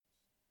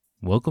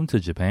Welcome to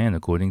Japan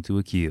According to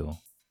Akil.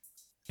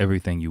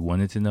 Everything you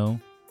wanted to know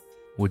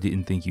or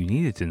didn't think you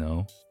needed to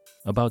know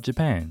about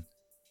Japan.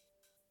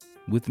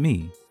 With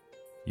me,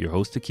 your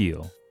host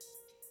Akil,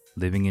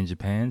 living in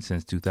Japan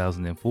since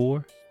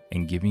 2004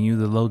 and giving you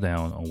the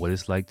lowdown on what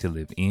it's like to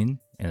live in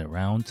and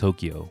around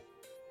Tokyo.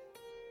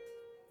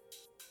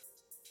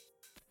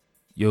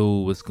 Yo,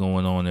 what's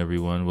going on,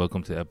 everyone?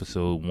 Welcome to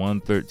episode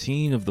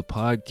 113 of the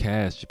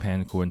podcast,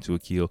 Japan According to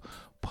Akil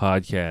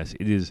podcast.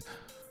 It is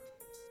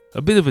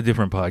a bit of a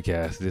different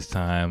podcast this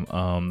time,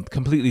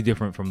 completely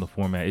different from the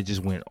format. It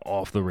just went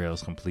off the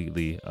rails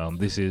completely.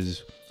 This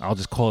is, I'll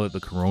just call it the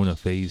Corona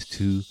Phase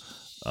 2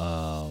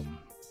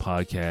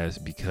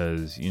 podcast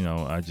because,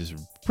 I just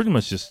pretty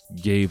much just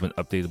gave an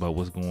update about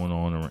what's going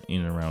on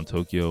in and around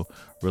Tokyo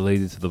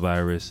related to the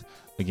virus.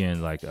 Again,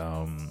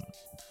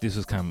 this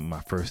was kind of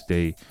my first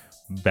day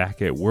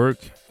back at work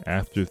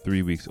after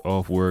 3 weeks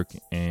off work,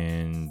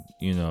 and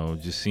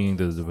just seeing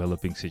the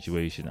developing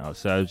situation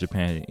outside of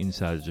Japan and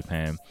inside of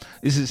Japan.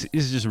 This has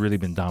just really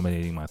been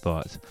dominating my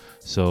thoughts,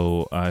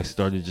 so I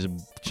started just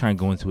trying to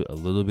go into it a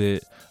little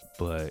bit,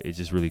 but it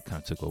just really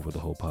kind of took over the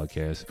whole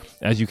podcast,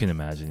 as you can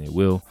imagine it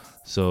will.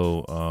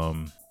 So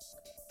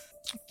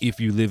if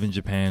you live in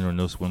Japan or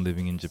know someone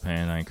living in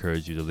Japan, I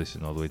encourage you to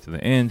listen all the way to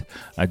the end.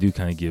 I do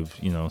kind of give,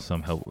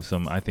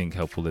 some I think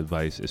helpful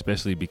advice,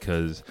 especially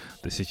because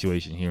the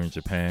situation here in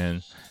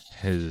Japan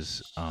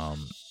is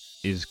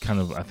kind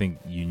of, I think,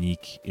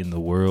 unique in the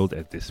world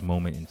at this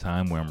moment in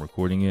time where I'm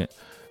recording it.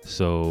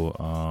 So,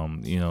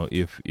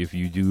 if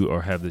you do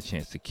or have the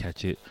chance to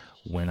catch it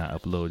when I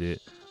upload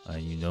it,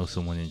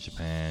 someone in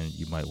Japan,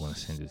 you might want to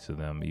send it to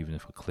them, even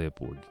if a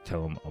clip, or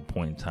tell them a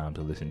point in time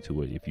to listen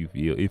to it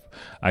if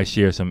I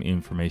share some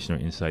information or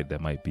insight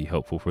that might be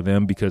helpful for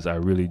them, because I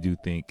really do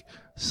think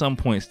some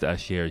points that I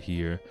shared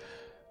here,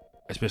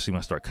 especially when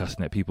I start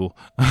cussing at people,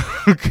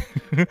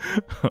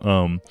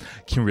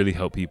 can really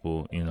help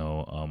people,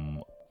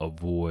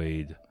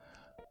 avoid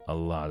a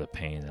lot of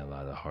pain and a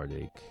lot of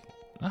heartache.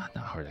 Not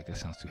heartache, that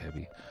sounds too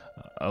heavy.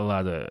 A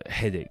lot of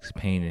headaches,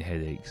 pain and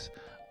headaches,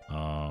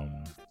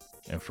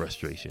 and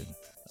frustration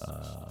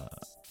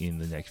in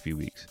the next few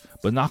weeks.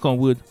 But knock on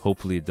wood,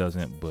 hopefully it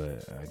doesn't,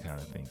 but I kind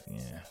of think,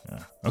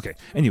 okay.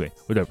 Anyway,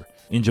 whatever.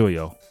 Enjoy,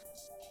 y'all.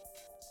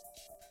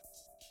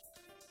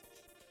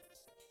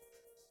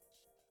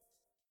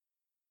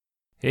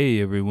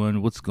 Hey,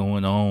 everyone. What's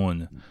going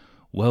on?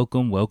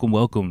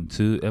 Welcome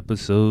to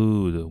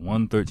episode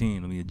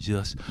 113. Let me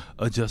adjust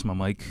my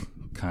mic,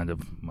 kind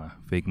of my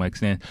fake mic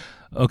stand.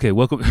 Okay,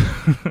 welcome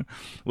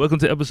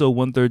to episode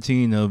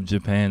 113 of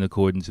Japan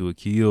According to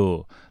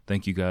Akil.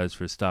 Thank you guys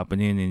for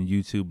stopping in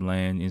YouTube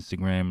land,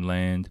 Instagram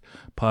land,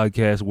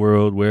 podcast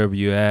world, wherever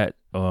you're at.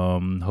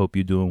 Hope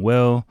you're doing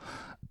well.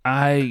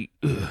 I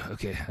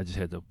just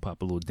had to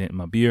pop a little dent in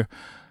my beer.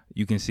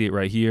 You can see it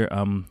right here.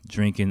 I'm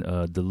drinking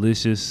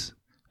delicious.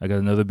 I got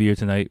another beer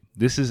tonight.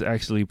 This is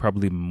actually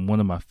probably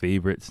one of my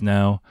favorites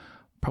now.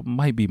 Probably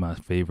might be my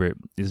favorite.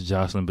 It's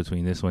jostling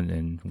between this one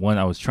and one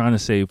I was trying to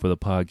save for the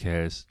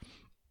podcast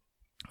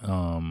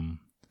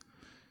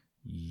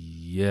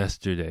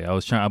yesterday.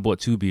 I bought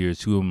two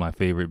of my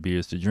favorite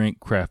beers to drink,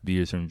 craft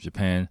beers from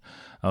Japan.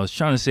 I was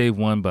trying to save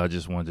one, but I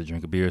just wanted to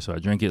drink a beer, so I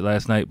drank it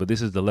last night. But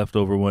this is the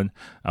leftover one.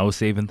 I was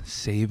saving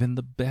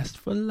the best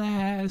for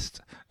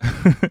last.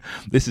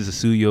 This is a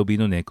Tsuyobi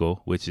no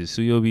Neko, which is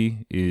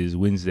Tsuyobi is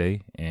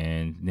Wednesday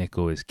and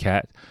Neko is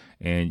cat.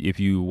 And if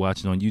you watch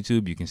it on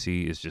YouTube, you can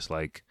see it's just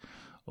like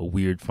a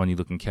weird, funny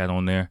looking cat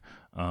on there.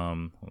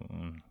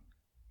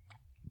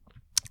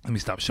 Let me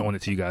stop showing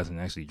it to you guys and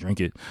actually drink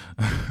it.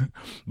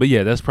 But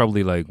yeah, that's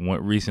probably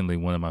recently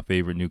one of my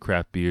favorite new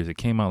craft beers. It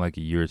came out like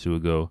a year or two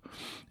ago.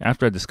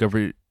 After I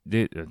discovered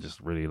it, I just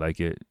really like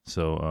it.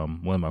 So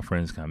one of my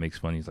friends kind of makes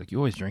fun. He's like, "You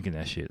always drinking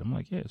that shit?" I'm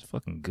like, "Yeah, it's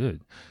fucking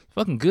good. It's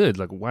fucking good.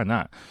 Like, why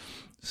not?"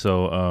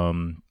 So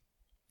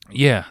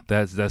yeah,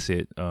 that's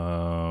it.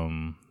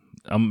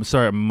 I'm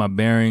sorry, my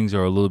bearings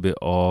are a little bit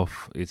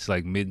off. It's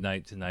like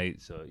midnight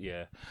tonight, so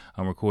yeah,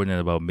 I'm recording at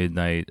about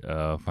midnight,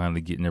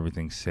 finally getting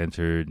everything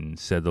centered and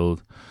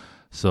settled.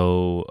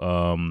 So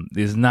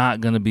it's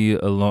not going to be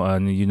a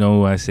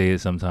long, I say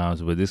it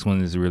sometimes, but this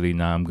one is really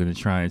not. I'm going to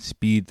try and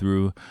speed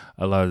through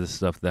a lot of the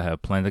stuff that I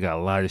have planned. I got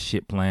a lot of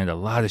shit planned. A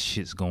lot of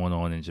shit's going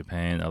on in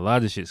Japan. A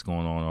lot of shit's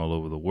going on all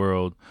over the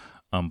world.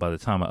 By the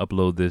time I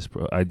upload this,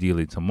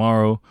 ideally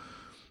tomorrow,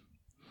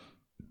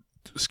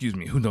 excuse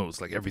me, who knows,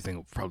 everything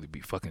will probably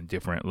be fucking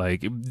different.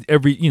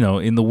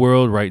 In the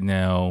world right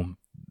now,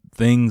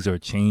 things are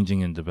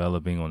changing and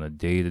developing on a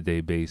day-to-day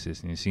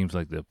basis, and it seems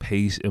like the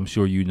pace, I'm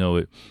sure you know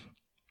it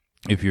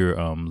if you're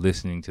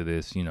listening to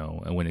this,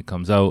 and when it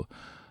comes out,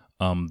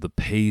 the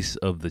pace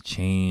of the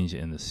change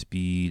and the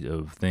speed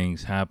of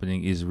things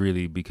happening is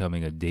really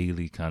becoming a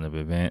daily kind of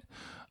event.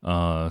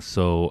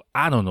 So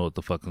I don't know what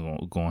the fuck is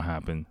going to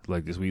happen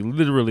this week.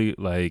 Literally,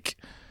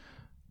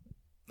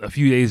 a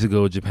few days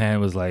ago, Japan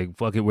was like,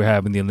 fuck it, we're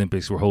having the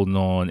Olympics, we're holding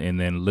on. And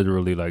then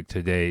literally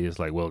today, it's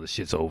like, well, the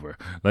shit's over.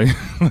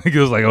 It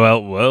was like,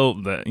 well,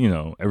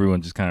 that,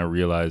 everyone just kind of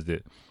realized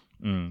it.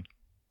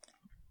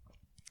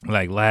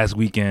 Like last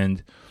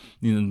weekend,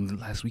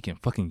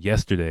 fucking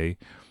yesterday,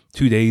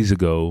 2 days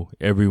ago,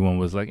 everyone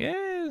was like,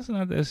 it's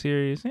not that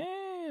serious.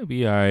 It'll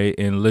be all right.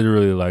 And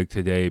literally, like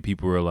today,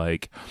 people were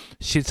like,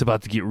 shit's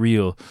about to get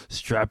real.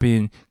 Strap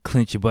in,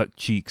 clench your butt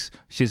cheeks.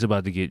 Shit's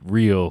about to get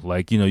real.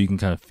 Like, you can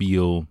kind of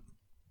feel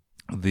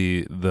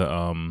the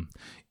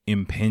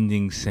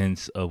impending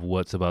sense of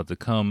what's about to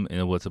come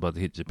and what's about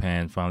to hit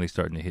Japan finally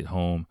starting to hit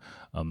home.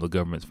 The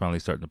government's finally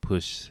starting to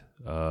push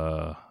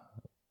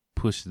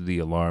the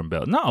alarm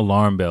bell, not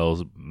alarm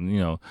bells,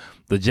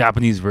 the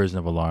Japanese version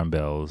of alarm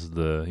bells,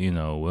 the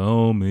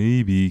well,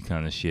 maybe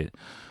kind of shit.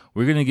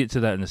 We're gonna get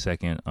to that in a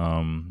second.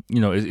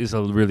 It's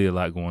really a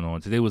lot going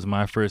on. Today was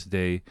my first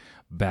day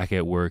back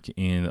at work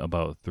in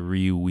about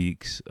 3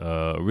 weeks.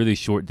 A really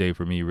short day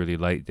for me, really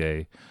light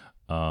day.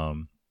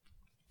 I'm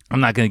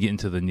not gonna get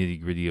into the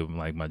nitty gritty of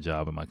like my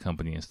job and my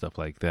company and stuff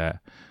like that,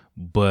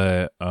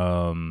 but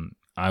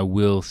I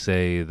will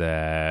say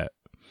that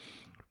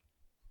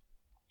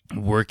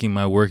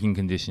my working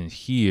conditions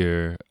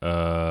here,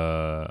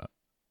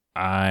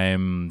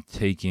 I'm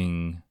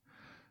taking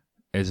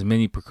as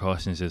many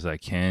precautions as I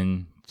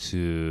can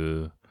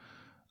to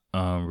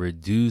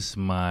reduce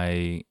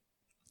my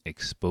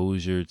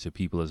exposure to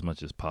people as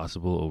much as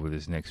possible over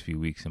this next few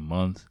weeks and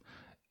month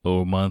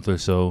or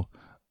so,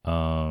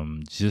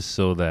 just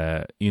so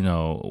that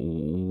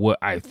what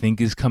I think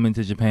is coming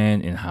to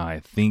Japan and how I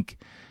think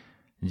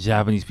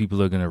Japanese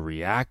people are going to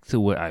react to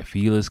what I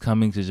feel is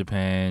coming to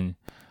Japan.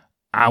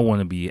 I want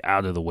to be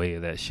out of the way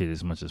of that shit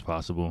as much as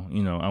possible.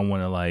 I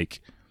want to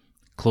like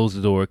close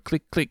the door,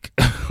 click, click,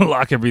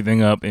 lock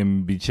everything up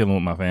and be chilling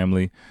with my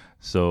family.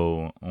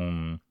 So,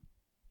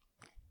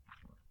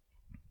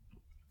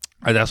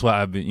 that's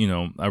why I've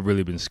been, I've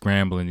really been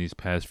scrambling these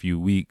past few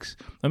weeks.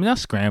 I mean, not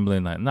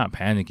scrambling, like not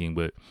panicking,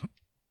 but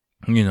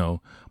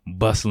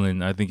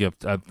bustling. I think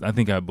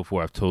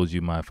before I've told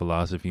you my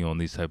philosophy on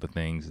these type of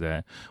things,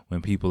 that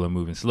when people are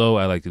moving slow,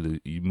 I like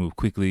to move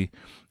quickly.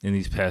 In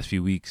these past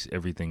few weeks,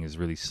 everything is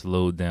really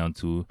slowed down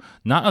to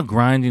not a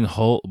grinding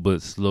halt,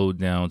 but slowed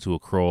down to a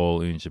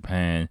crawl in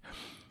Japan.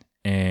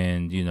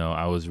 And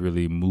I was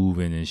really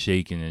moving and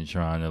shaking and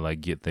trying to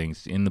like get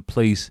things in the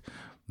place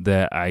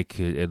that I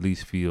could at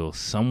least feel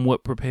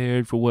somewhat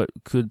prepared for what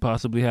could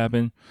possibly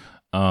happen.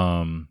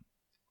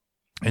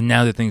 And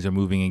now that things are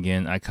moving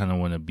again, I kind of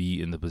want to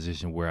be in the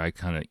position where I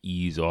kind of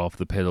ease off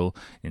the pedal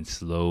and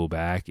slow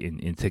back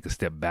and take a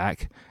step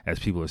back as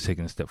people are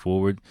taking a step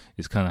forward.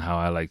 It's kind of how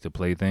I like to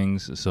play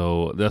things.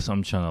 So that's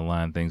I'm trying to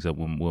line things up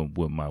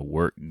with my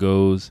work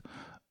goes,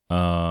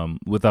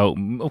 without,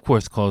 of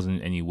course, causing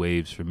any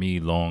waves for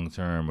me long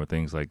term or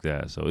things like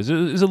that. So it's a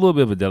little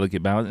bit of a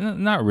delicate balance.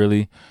 Not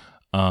really.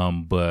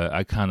 But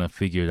I kind of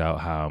figured out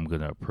how I'm going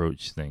to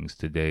approach things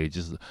today,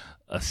 just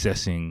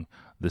assessing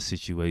the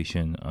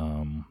situation,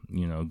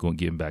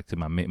 getting back to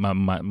my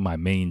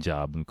main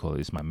job, and call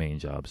it's my main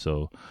job.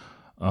 So,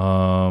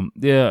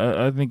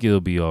 I think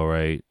it'll be all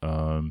right.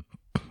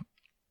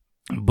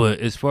 But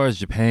as far as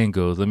Japan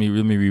goes, let me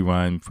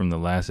rewind from the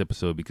last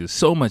episode because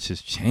so much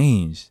has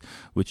changed,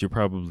 which you're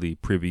probably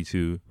privy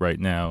to right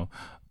now.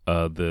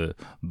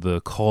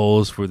 The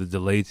calls for the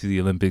delay to the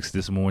Olympics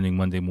this morning,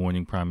 Monday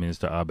morning, Prime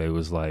Minister Abe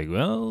was like,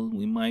 well,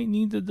 we might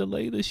need to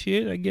delay the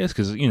shit, I guess,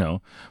 because,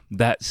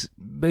 that's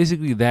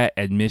basically that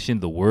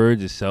admission. The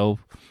word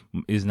itself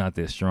is not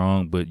that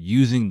strong, but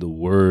using the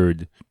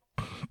word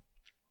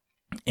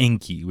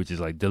enki, which is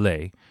like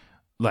delay,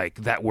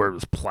 like that word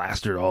was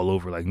plastered all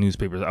over like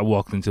newspapers. I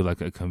walked into like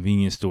a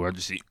convenience store, I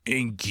just see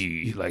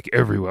enki like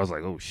everywhere. I was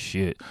like, oh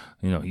shit,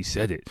 he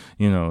said it,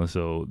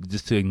 so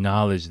just to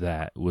acknowledge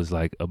that was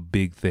like a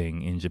big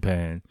thing in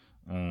Japan.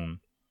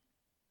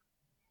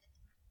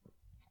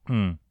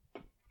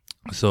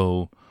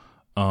 So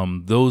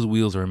those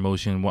wheels are in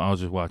motion. While I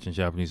was just watching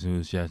Japanese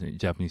news,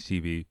 Japanese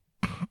TV,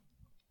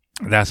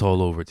 that's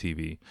all over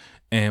TV.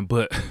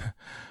 But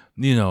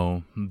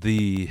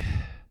the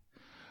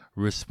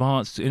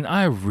response to, and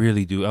I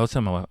really do, I was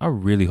telling my wife, I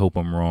really hope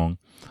I'm wrong.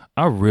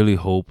 I really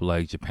hope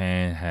like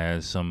Japan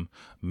has some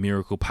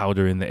miracle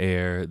powder in the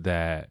air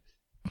that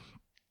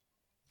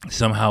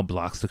somehow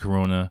blocks the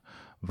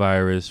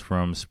coronavirus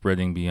from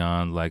spreading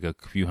beyond like a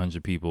few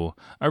hundred people.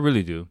 I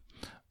really do.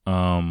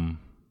 I'm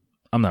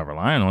not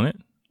relying on it,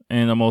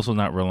 and I'm also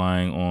not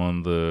relying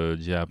on the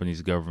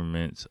Japanese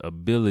government's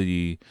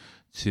ability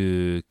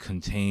to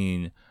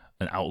contain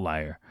an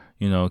outlier.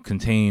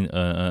 Contain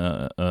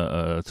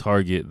a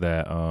target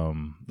that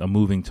a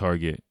moving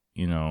target.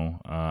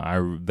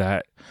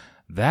 That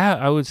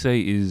I would say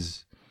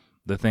is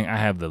the thing I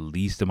have the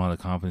least amount of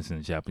confidence in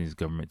the Japanese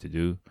government to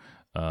do.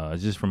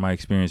 Just from my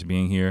experience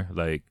being here,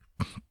 like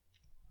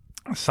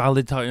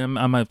solid. I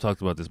might have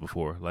talked about this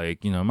before.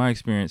 Like my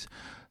experience,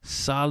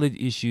 solid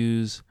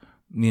issues.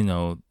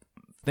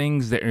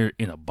 Things that are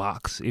in a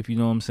box, if you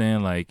know what I'm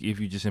saying. Like if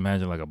you just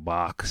imagine like a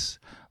box,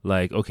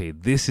 like, okay,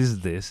 this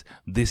is the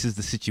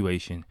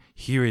situation,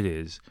 here it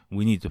is,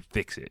 we need to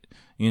fix it.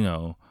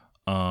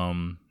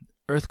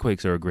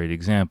 Earthquakes are a great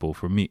example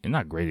for me,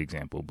 not great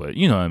example, but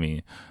you know what I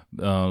mean,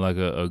 like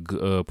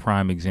a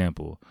prime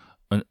example.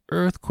 an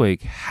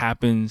earthquake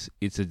happens,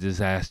 it's a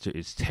disaster,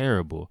 it's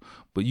terrible,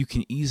 but you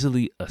can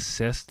easily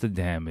assess the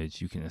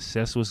damage, you can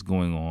assess what's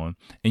going on,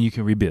 and you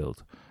can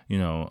rebuild.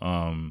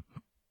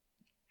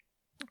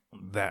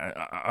 That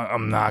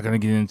I'm not gonna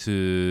get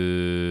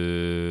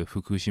into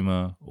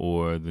Fukushima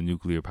or the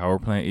nuclear power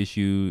plant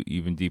issue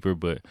even deeper,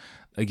 but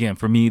again,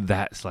 for me,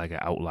 that's like an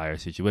outlier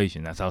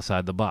situation. That's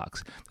outside the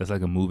box. That's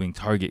like a moving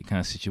target kind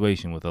of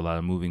situation with a lot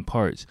of moving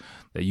parts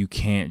that you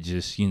can't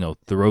just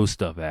throw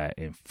stuff at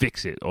and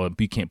fix it, or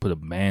you can't put a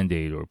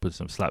band-aid or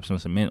slap some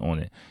cement on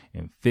it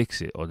and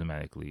fix it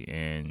automatically.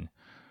 And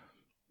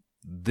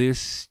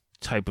this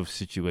type of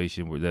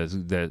situation where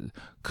that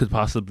could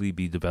possibly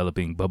be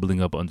developing,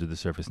 bubbling up under the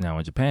surface now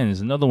in Japan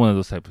is another one of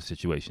those type of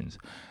situations.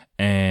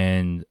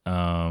 And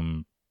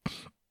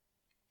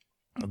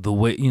the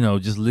way,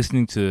 just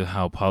listening to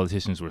how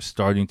politicians were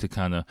starting to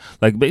kind of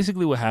like,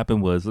 basically what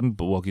happened was, let me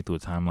walk you through a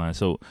timeline.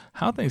 So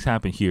how things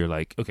happen here,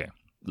 like, okay,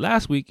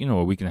 last week,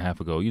 a week and a half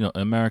ago, in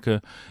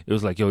America, it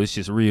was like, yo, it's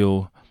just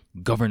real.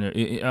 Governor,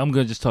 I'm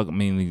going to just talk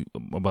mainly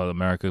about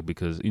America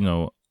because,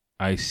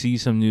 I see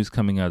some news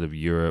coming out of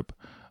Europe.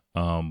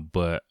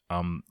 But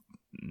I'm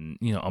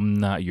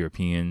not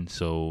European,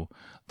 so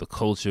the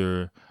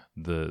culture,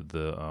 the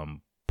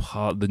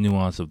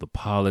nuance of the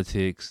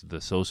politics,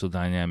 the social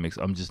dynamics,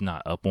 I'm just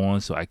not up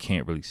on, so I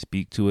can't really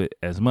speak to it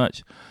as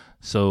much.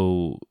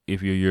 So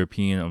if you're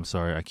European, I'm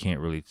sorry, I can't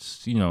really,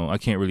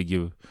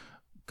 give.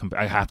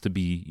 I have to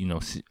be,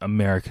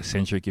 America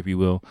centric, if you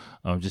will,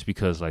 just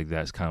because like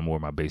that's kind of more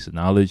my basic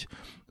knowledge.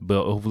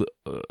 But hopefully,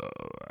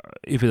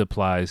 if it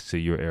applies to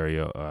your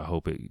area, I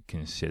hope it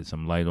can shed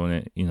some light on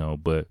it,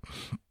 But,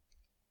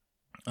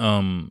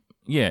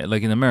 yeah,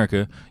 like in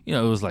America, it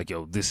was like,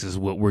 yo, this is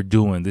what we're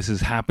doing. This is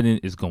happening.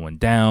 It's going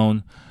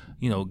down.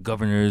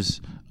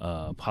 Governors,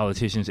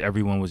 politicians,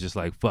 everyone was just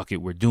like, fuck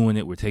it, we're doing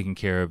it. We're taking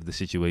care of the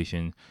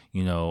situation.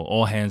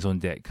 All hands on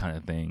deck kind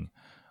of thing.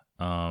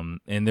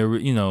 And there were,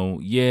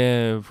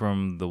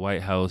 from the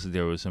White House,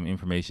 there was some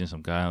information,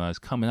 some guidelines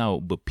coming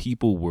out, but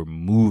people were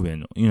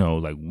moving,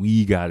 like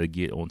we got to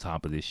get on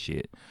top of this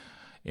shit.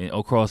 And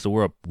across the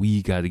world,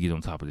 we got to get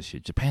on top of this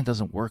shit. Japan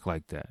doesn't work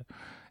like that.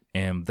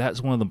 And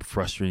that's one of the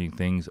frustrating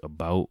things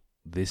about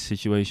this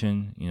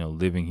situation,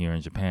 living here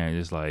in Japan.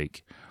 Is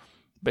like,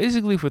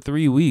 basically for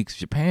 3 weeks,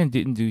 Japan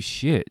didn't do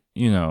shit,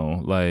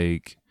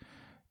 like,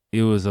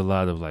 it was a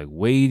lot of like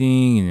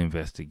waiting and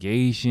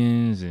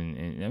investigations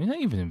and I mean, not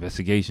even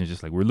investigations,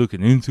 just like we're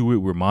looking into it.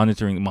 We're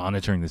monitoring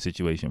the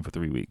situation for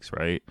 3 weeks,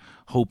 right?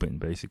 Hoping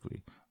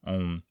basically.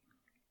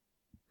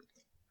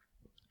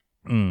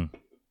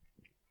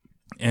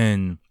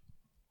 And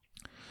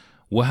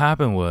what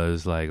happened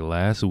was like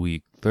last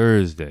week,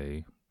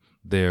 Thursday,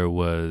 there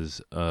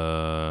was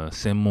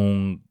Senmonka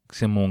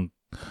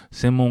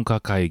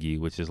Kaigi,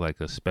 which is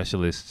like a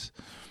specialist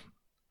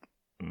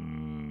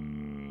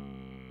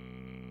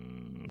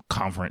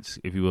conference,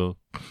 if you will,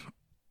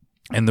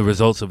 and the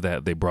results of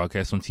that they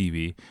broadcast on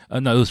TV.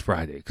 No, it was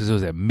Friday because it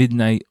was at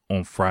midnight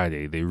on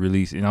Friday. They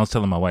released, and I was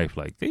telling my wife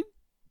like,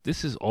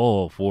 this is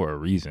all for a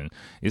reason.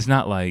 It's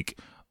not like,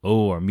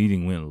 oh, our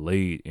meeting went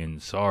late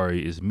and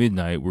sorry, it's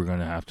midnight, we're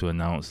gonna have to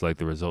announce like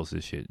the results of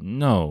this shit.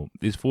 No,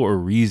 it's for a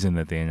reason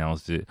that they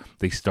announced it.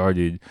 They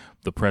started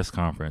the press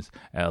conference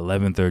at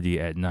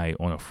 11:30 at night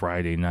on a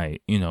Friday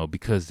night,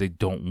 because they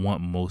don't want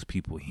most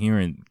people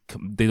hearing.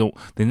 They don't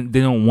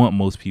want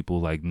most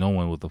people like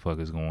knowing what the fuck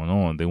is going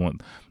on.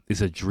 It's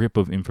a drip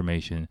of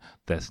information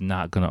that's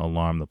not gonna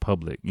alarm the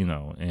public,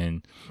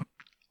 and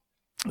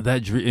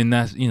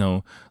that's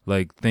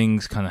like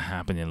things kind of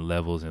happen in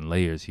levels and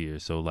layers here.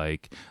 So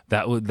like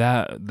that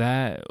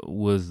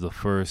was the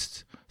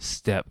first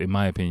step, in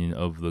my opinion,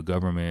 of the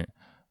government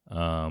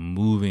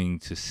moving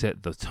to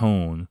set the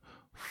tone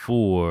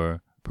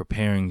for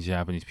preparing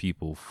Japanese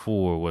people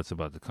for what's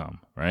about to come,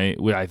 right?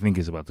 What I think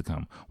is about to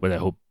come, what I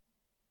hope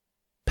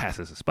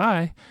passes us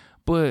by,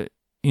 but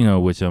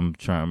which I'm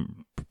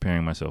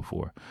preparing myself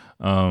for.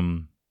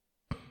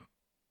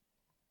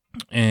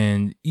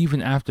 And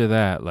even after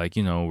that, like,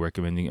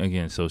 recommending,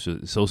 again,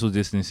 social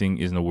distancing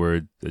isn't a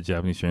word, the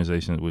Japanese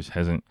translation, which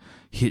hasn't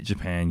hit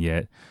Japan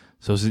yet.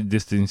 Social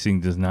distancing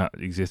does not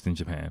exist in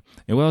Japan.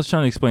 And what I was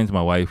trying to explain to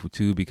my wife,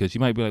 too, because she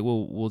might be like,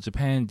 well,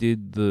 Japan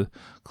did the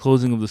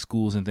closing of the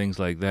schools and things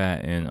like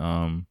that.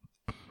 And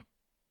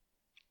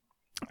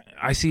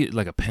I see it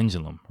like a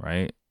pendulum,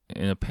 right?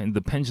 And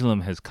the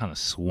pendulum has kind of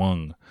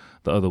swung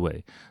the other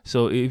way.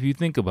 So if you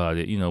think about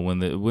it, when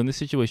the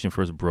situation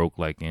first broke,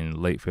 like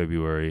in late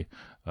February,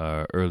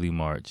 early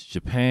March,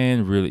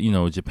 Japan really,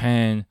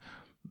 the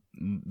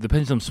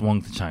pendulum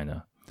swung to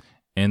China,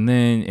 and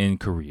then in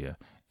Korea,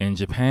 and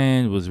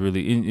Japan was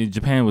really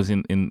Japan was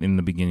in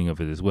the beginning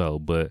of it as well,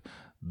 but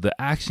the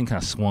action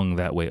kind of swung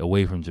that way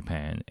away from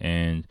Japan,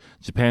 and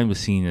Japan was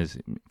seen as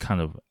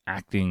kind of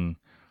acting,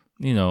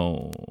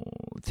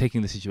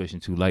 taking the situation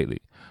too lightly.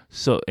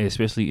 So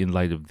especially in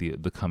light of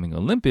the coming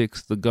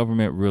Olympics, the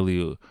government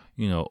really,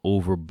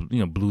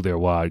 blew their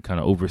wad, kind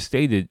of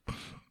overreacted.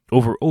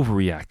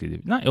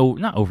 Not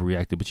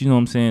overreacted, but you know what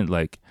I'm saying?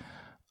 Like,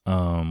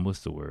 what's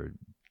the word?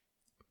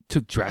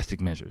 took drastic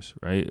measures,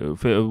 right?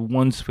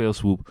 One fell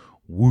swoop,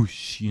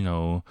 whoosh,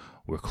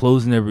 we're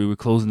closing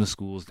the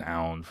schools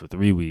down for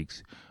 3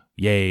 weeks.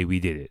 Yay, we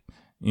did it.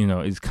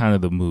 It's kind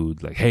of the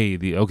mood. Like, hey,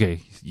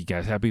 okay, you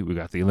guys happy? We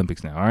got the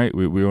Olympics now. All right,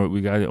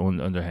 we got it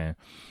under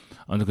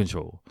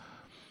control.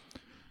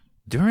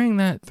 During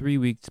that 3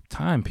 week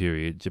time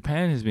period,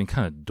 Japan has been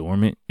kind of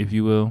dormant, if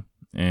you will,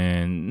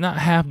 and not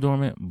half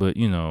dormant, but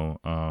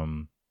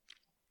and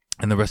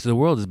the rest of the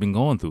world has been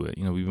going through it.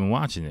 We've been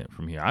watching it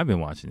from here. I've been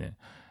watching it.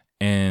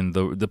 And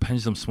the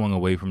pendulum swung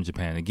away from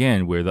Japan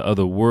again, where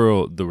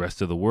the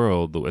rest of the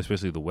world,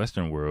 especially the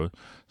Western world,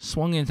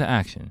 swung into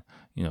action.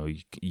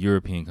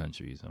 European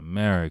countries,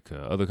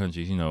 America, other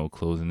countries,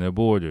 closing their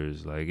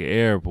borders, like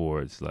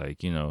airports,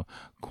 like,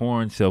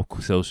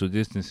 social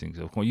distancing.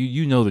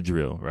 You know the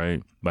drill,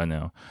 right? By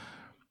now.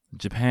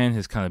 Japan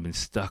has kind of been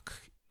stuck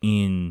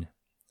in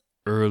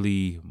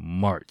early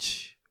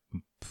March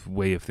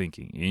way of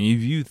thinking. And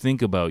if you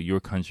think about your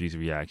country's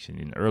reaction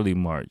in early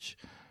March,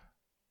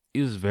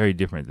 it was very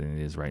different than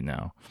it is right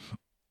now.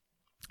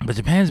 But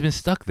Japan's been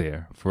stuck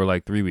there for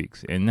like 3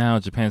 weeks, and now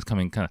Japan's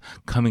coming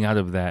out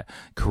of that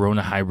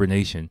Corona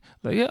hibernation.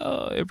 Like,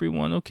 oh,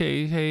 everyone,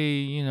 okay,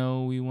 hey,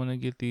 we want to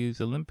get these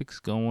Olympics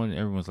going.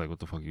 Everyone's like, what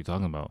the fuck are you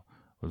talking about?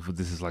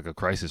 This is like a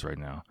crisis right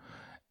now,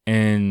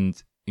 and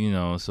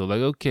so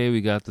like, okay,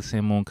 we got the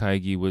Senmon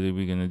Kaigi. What are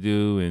we gonna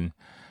do? And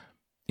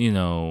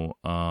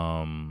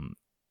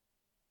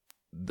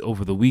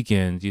over the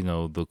weekend,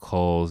 the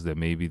calls that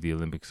maybe the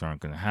Olympics aren't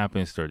going to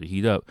happen started to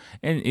heat up.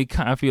 And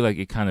I feel like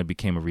it kind of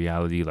became a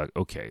reality, like,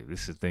 okay,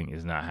 this thing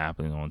is not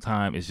happening on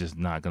time. It's just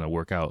not going to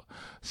work out.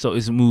 So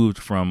it's moved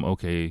from,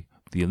 okay,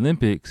 the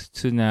Olympics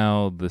to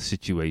now the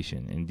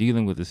situation and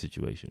dealing with the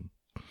situation.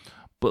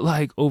 But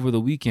like over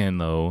the weekend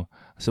though,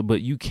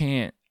 but you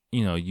can't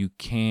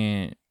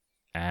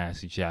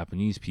ask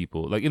Japanese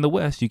people, like in the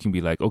West, you can be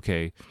like,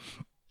 okay,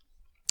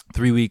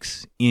 3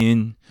 weeks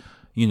in,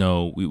 we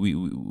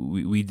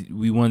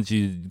want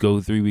you to go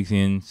 3 weeks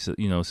in,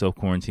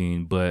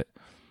 self-quarantine, but,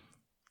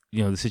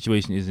 the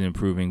situation isn't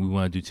improving. We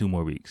want to do 2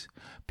 more weeks.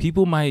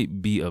 People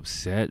might be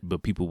upset,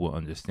 but people will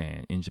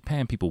understand. In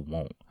Japan, people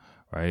won't,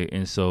 right?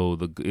 And so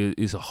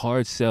it's a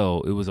hard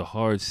sell. It was a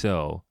hard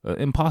sell,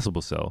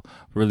 impossible sell,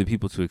 for really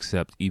people to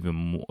accept even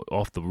more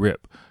off the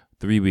rip,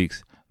 3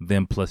 weeks,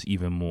 then plus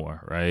even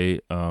more,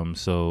 right?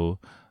 So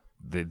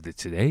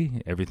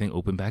today, everything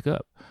opened back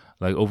up.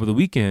 Like over the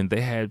weekend,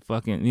 they had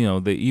fucking,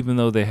 even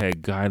though they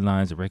had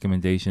guidelines and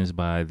recommendations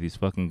by these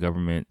fucking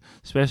government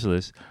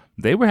specialists,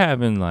 they were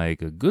having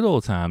like a good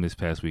old time this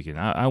past weekend.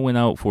 I went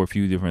out for a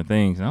few different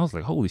things, and I was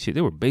like, holy shit,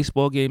 there were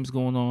baseball games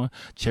going on,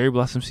 cherry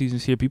blossom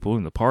seasons here, people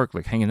in the park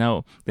like hanging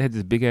out. They had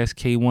this big ass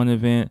K1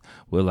 event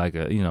with like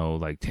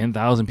like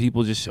 10,000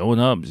 people just showing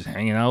up, just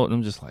hanging out, and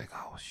I'm just like,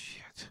 oh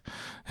shit,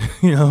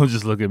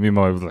 just looking at me,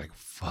 my wife was like,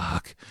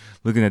 fuck,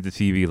 looking at the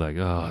TV like,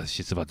 oh, this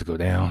shit's about to go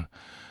down.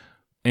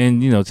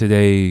 And,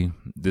 today,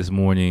 this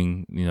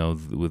morning,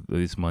 with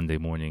this Monday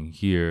morning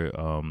here,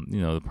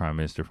 the Prime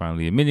Minister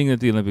finally admitting that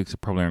the Olympics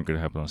probably aren't going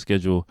to happen on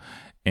schedule.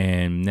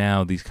 And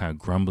now these kind of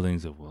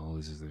grumblings of, well,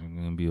 is this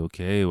going to be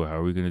okay? Well, how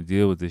are we going to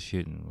deal with this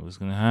shit? And what's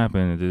going to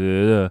happen? Da,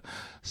 da, da.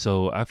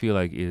 So I feel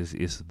like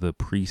it's the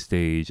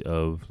pre-stage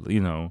of,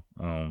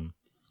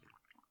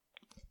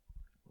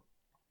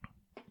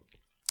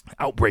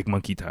 Outbreak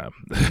Monkey Time,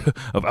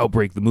 of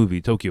Outbreak the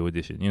movie, Tokyo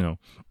edition,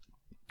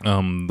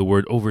 the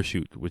word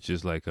overshoot, which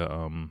is like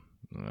would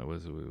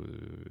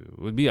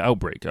be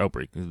outbreak.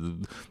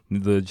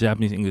 The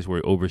Japanese English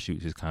word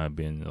overshoot has kind of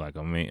been like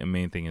a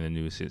main thing in the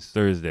news since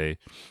Thursday.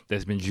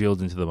 That's been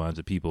drilled into the minds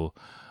of people.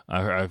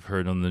 I've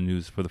heard on the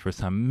news for the first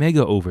time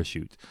mega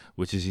overshoot,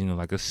 which is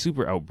like a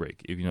super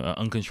outbreak, if an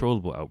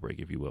uncontrollable outbreak,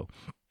 if you will.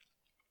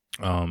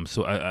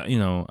 So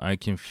I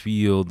can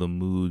feel the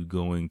mood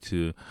going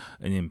to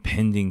an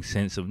impending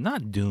sense of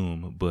not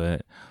doom,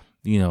 but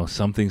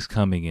something's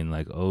coming in,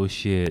 like, oh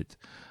shit,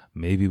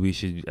 maybe we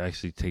should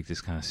actually take this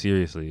kind of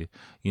seriously,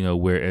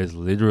 whereas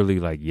literally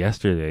like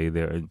yesterday,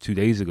 2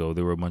 days ago,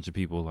 there were a bunch of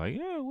people like,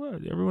 yeah,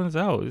 what, everyone's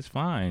out, it's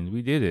fine,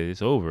 we did it,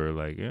 it's over,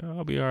 like, yeah,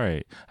 I'll be all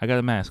right, I got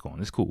a mask on,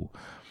 it's cool.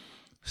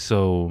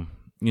 So,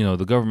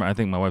 the government, I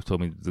think my wife told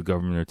me the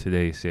governor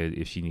today said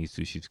if she needs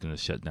to, she's going to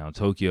shut down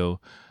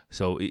Tokyo.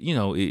 So, it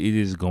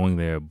is going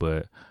there,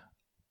 but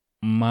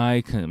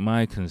my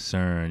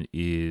concern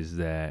is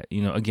that,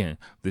 again,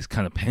 this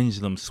kind of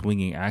pendulum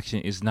swinging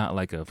action is not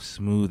like a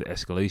smooth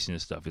escalation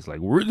and stuff. It's like,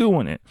 we're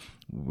doing it.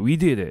 We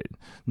did it.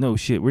 No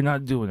shit, we're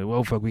not doing it.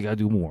 Well, fuck, we got to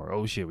do more.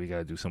 Oh shit, we got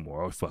to do some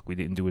more. Oh fuck, we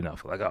didn't do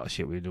enough. Like, oh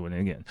shit, we're doing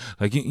it again.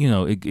 Like,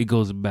 it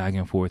goes back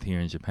and forth here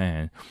in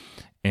Japan.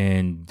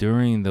 And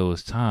during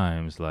those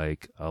times,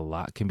 like, a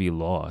lot can be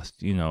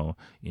lost, in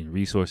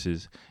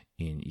resources,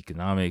 in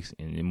economics,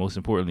 and most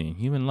importantly, in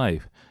human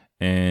life.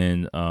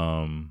 And,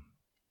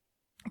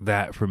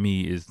 that for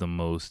me is the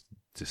most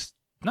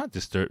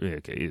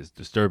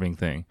disturbing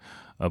thing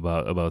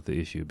about the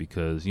issue,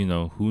 because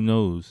who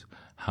knows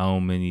how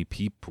many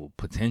people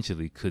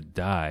potentially could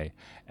die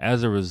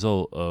as a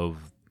result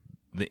of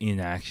the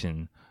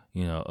inaction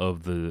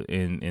of the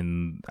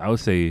I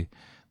would say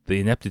the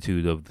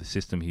ineptitude of the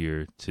system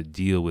here to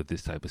deal with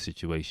this type of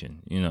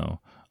situation,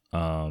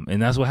 and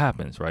that's what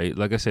happens, right?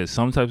 Like I said,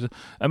 some types of,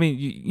 I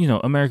mean,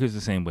 America's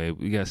the same way.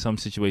 We got some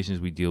situations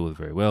we deal with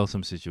very well,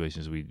 some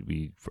situations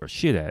we are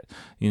shit at,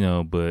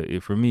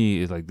 but for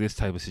me, it's like this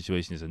type of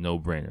situation is a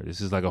no-brainer. This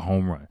is like a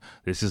home run.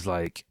 This is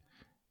like,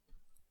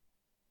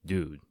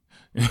 dude,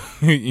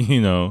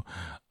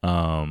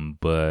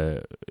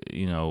 but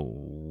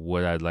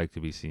what I'd like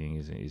to be seeing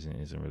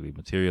isn't really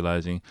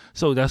materializing.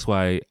 So that's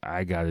why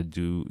I gotta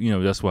do,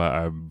 that's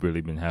why I've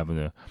really been having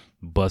to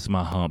bust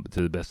my hump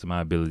to the best of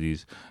my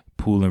abilities,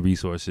 pooling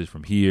resources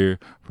from here,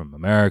 from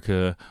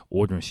America,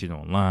 ordering shit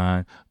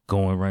online,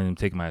 running,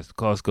 taking my ass to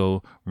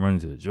Costco, running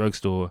to the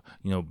drugstore,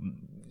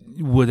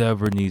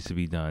 whatever needs to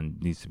be done.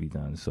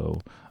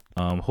 So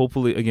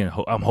hopefully, again,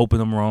 I'm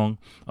hoping I'm wrong.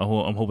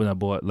 I'm hoping I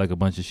bought like a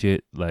bunch of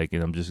shit, like,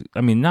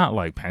 and not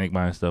like panic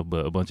buying stuff,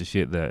 but a bunch of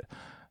shit that,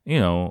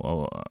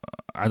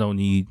 I don't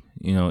need,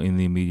 in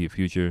the immediate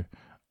future.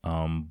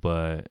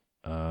 But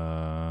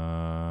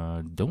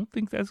don't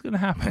think that's gonna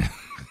happen.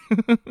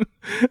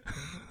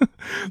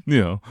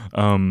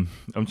 I'm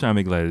trying to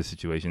make light of the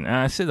situation. And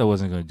I said I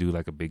wasn't gonna do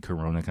like a big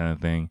Corona kind of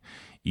thing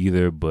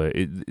either, but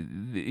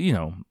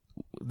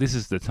this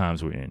is the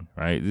times we're in,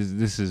 right?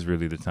 This is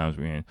really the times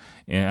we're in.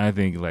 And I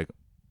think like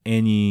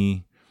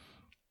any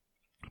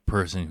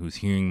person who's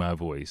hearing my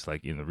voice,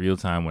 like in the real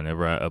time,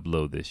 whenever I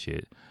upload this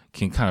shit,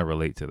 can kind of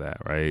relate to that,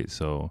 right?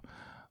 So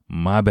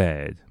my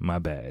bad.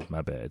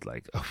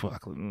 Like, oh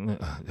fuck,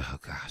 oh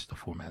gosh, the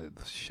format of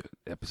the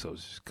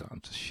episode's just gone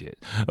to shit.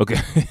 Okay.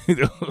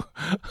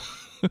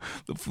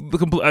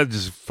 I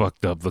just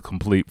fucked up the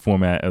complete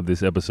format of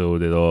this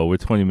episode at all. We're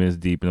 20 minutes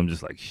deep, and I'm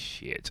just like,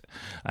 shit.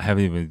 I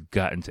haven't even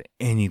gotten to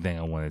anything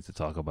I wanted to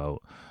talk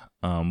about.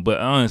 But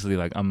honestly,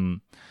 like,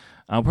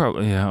 I'll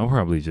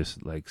probably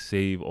just like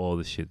save all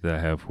the shit that I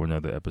have for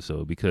another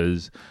episode,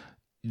 because,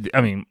 I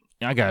mean,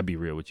 I gotta be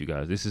real with you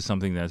guys. This is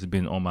something that's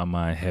been on my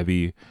mind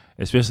heavy,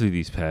 especially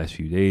these past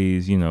few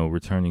days,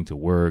 returning to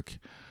work.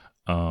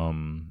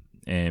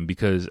 And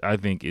because I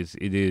think this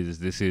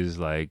is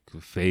like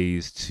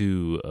phase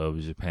 2 of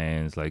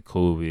Japan's like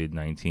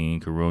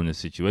COVID-19 Corona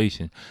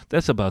situation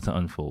that's about to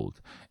unfold.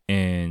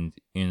 And,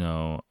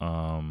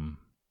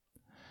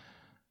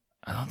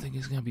 I don't think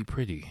it's going to be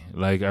pretty.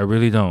 Like, I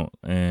really don't.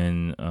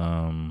 And,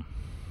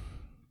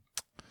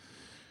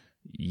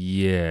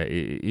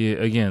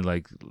 again,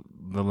 like,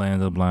 the land of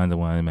the blind, the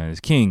wise man is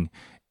king.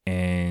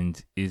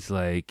 And it's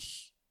like,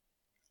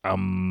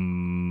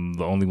 I'm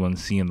the only one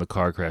seeing the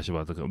car crash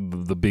about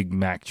the Big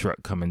Mac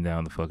truck coming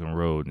down the fucking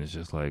road, and it's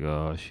just like,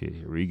 oh shit,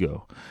 here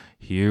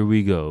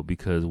we go.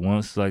 Because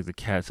once like the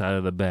cat's out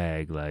of the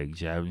bag, like,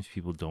 Japanese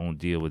people don't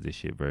deal with this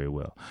shit very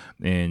well.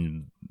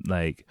 And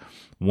like,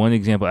 one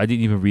example, I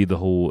didn't even read the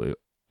whole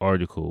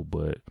article,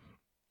 but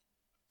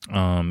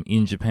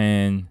in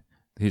Japan,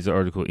 here's the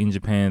article. In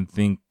Japan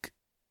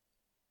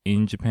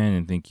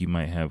and think you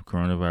might have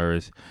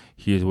coronavirus,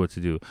 here's what to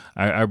do.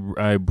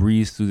 I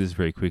breezed through this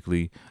very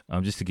quickly,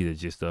 just to get a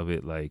gist of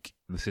it. Like,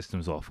 the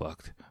system's all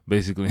fucked,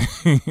 basically.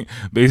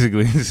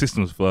 The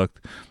system's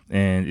fucked,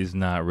 and is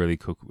not really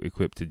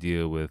equipped to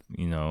deal with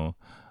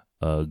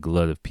a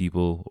glut of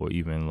people, or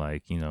even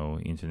like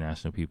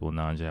international people,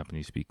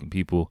 non-Japanese speaking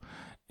people.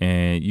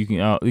 And you can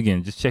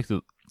again just check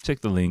the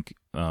link.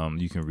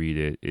 You can read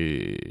it.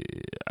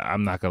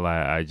 I'm not gonna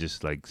lie, I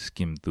just like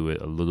skimmed through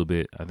it a little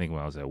bit, I think,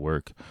 when I was at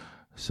work.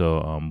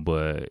 So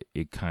but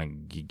it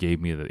kind of gave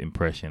me the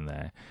impression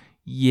that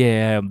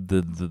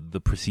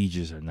the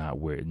procedures are not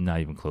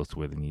even close to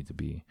where they need to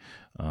be,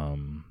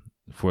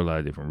 for a lot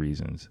of different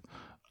reasons.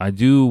 I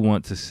do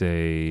want to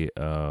say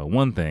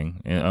one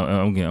thing, and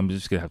I'm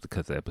just gonna have to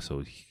cut the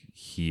episode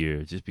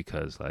here, just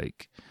because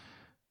like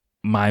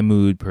my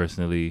mood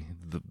personally,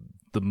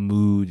 the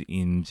mood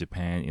in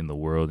Japan, in the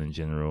world in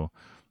general,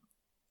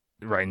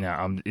 right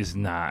now is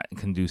not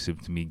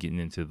conducive to me getting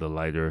into the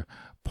lighter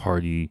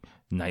party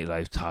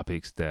nightlife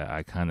topics that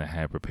I kind of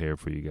had prepared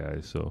for you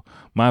guys. So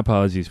my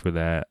apologies for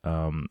that.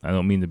 I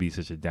don't mean to be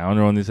such a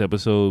downer on this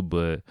episode,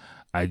 but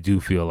I do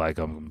feel like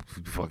I'm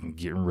fucking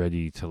getting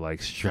ready to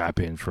like strap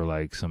in for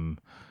like some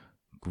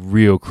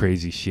real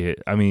crazy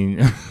shit. I mean,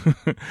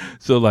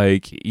 so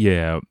like,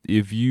 yeah,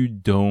 if you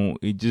don't,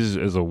 just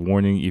as a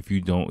warning, if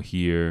you don't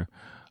hear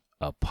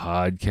a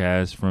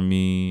podcast from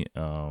me,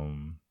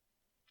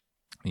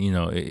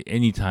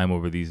 anytime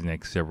over these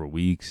next several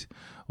weeks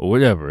or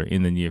whatever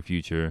in the near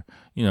future,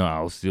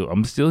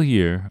 I'm still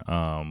here.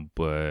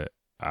 But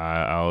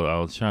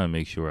I'll try to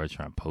make sure I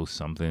try and post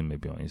something,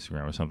 maybe on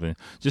Instagram or something,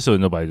 just so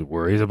nobody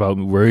worries about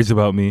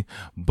me.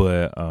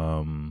 But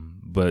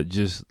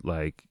just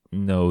like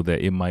know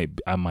that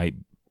I might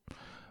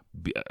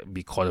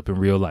be caught up in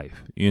real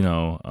life,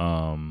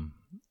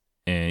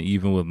 and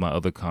even with my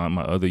other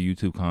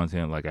YouTube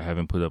content, like I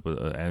haven't put up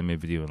an anime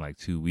video in like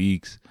 2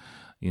 weeks,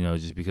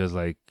 just because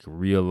like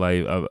real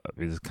life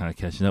is kind of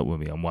catching up with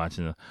me. I'm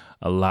watching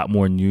a lot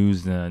more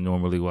news than I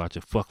normally watch,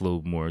 a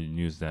fuckload more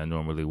news than I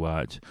normally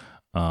watch.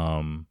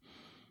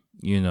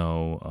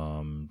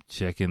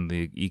 checking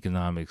the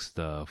economic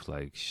stuff,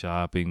 like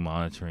shopping,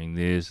 monitoring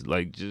this,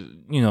 like just,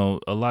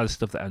 a lot of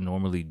stuff that I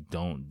normally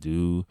don't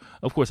do.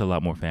 Of course, a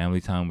lot more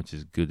family time, which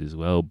is good as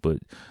well. But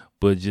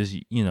just,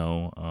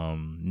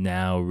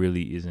 now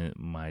really isn't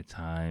my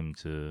time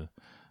to,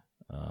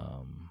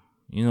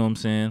 you know what I'm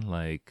saying?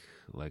 Like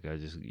I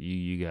just,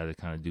 you got to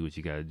kind of do what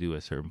you got to do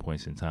at certain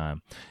points in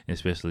time,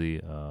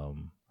 especially,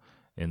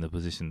 in the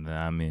position that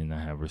I'm in.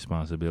 I have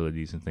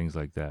responsibilities and things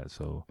like that.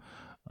 So,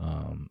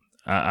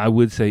 I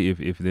would say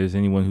if there's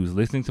anyone who's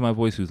listening to my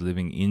voice who's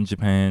living in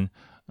Japan,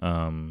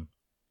 I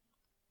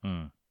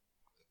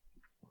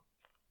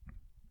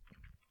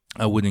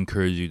would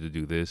encourage you to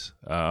do this.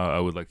 I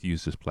would like to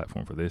use this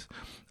platform for this.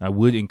 I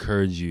would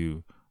encourage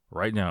you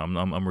right now.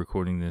 I'm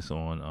recording this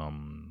on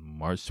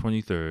March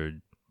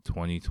 23rd,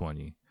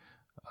 2020.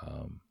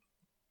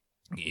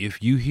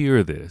 If you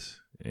hear this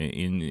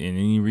in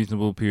any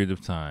reasonable period of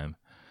time,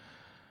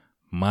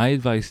 my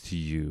advice to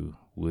you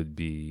would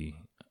be,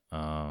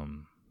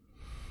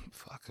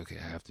 okay,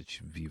 I have to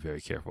be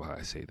very careful how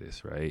I say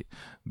this, right?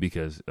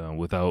 Because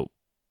without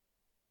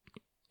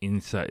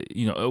insight,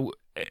 you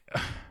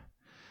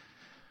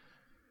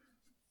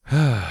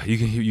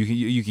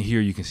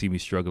can see me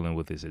struggling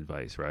with this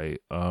advice,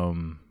 right?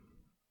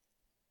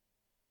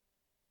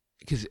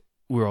 Because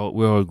we're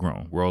all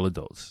grown, we're all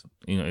adults.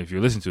 If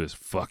you're listening to this,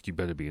 you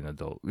better be an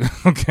adult,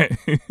 okay?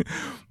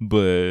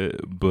 but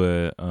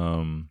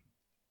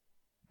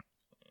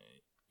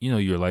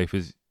your life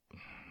is.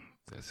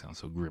 That sounds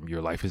so grim.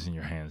 Your life is in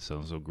your hands.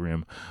 Sounds so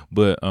grim.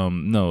 But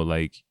no,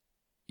 like,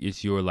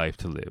 it's your life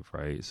to live,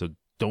 right? So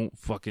don't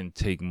fucking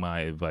take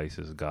my advice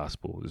as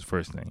gospel. Is the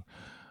first thing.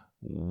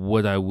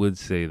 What I would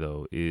say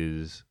though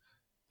is,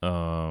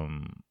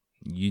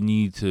 you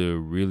need to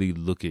really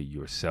look at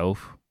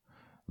yourself,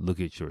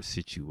 look at your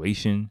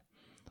situation,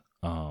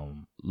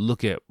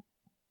 look at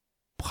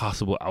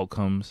possible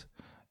outcomes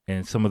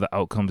and some of the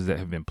outcomes that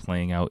have been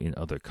playing out in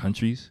other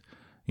countries.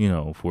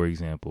 For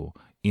example,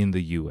 in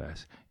the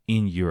U.S.,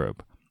 in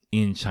Europe,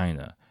 in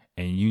China,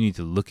 and you need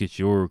to look at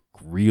your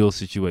real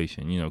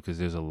situation, because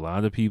there's a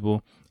lot of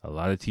people, a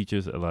lot of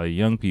teachers, a lot of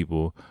young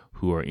people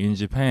who are in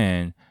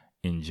Japan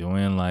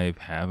enjoying life,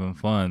 having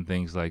fun,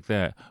 things like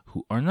that,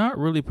 who are not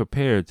really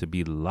prepared to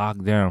be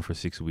locked down for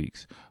 6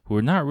 weeks, who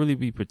are not really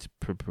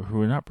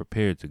who are not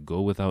prepared to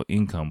go without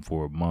income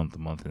for a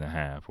month and a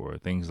half, or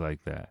things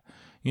like that,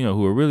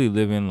 who are really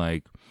living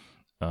like,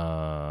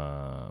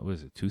 what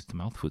is it, tooth to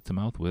mouth, foot to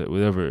mouth,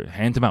 whatever,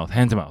 hand to mouth.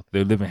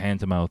 They're living hand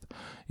to mouth,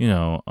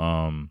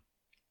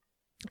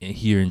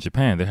 here in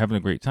Japan. They're having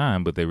a great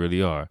time, but they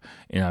really are.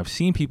 And I've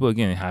seen people,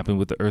 again, it happened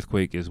with the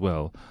earthquake as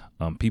well.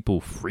 People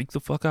freak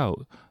the fuck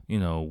out,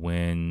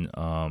 when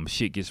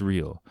shit gets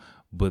real.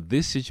 But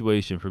this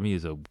situation for me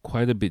is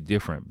quite a bit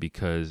different,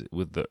 because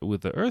with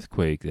the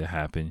earthquake that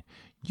happened,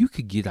 you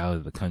could get out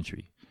of the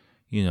country.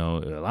 A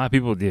lot of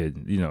people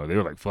did. They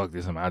were like, fuck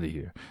this, I'm out of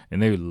here.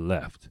 And they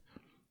left.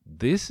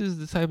 This is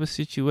the type of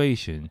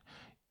situation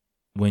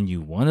when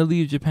you want to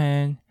leave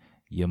Japan,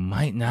 you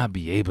might not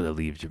be able to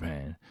leave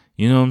Japan.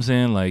 You know what I'm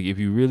saying? Like, if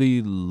you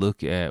really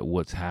look at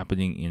what's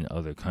happening in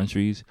other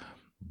countries,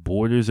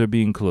 borders are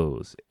being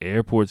closed,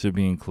 airports are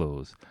being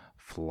closed,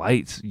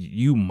 flights,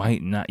 you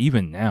might not,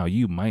 even now,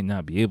 you might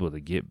not be able to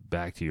get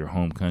back to your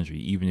home country,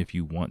 even if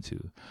you want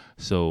to.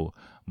 So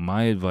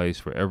my advice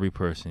for every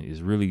person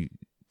is really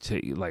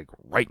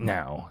right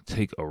now,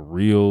 take a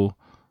real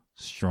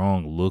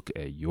strong look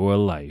at your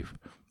life,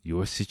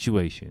 your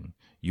situation,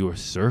 your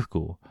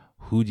circle.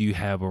 Who do you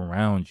have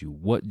around you?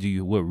 What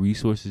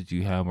resources do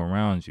you have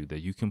around you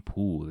that you can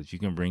pool, that you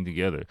can bring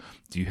together?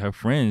 Do you have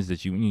friends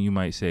that you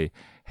might say,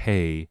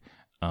 hey,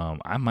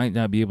 I might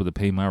not be able to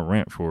pay my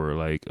rent for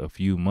like a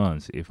few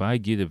months. If I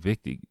get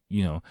evicted,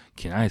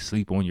 can I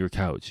sleep on your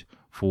couch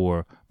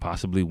for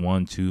possibly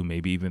 1, 2,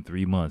 maybe even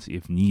 3 months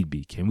if need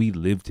be? Can we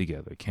live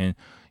together?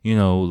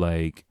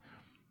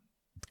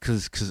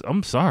 Cause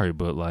I'm sorry,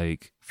 but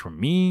like, for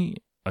me,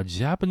 a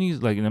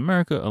Japanese, like in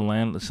America,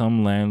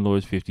 some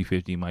landlords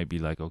 50-50 might be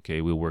like,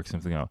 okay, we'll work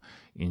something out.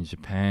 In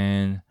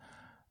Japan,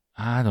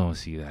 I don't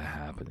see that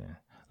happening.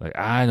 Like,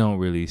 I don't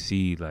really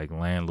see like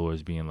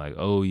landlords being like,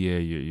 oh yeah,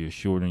 you're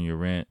short on your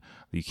rent,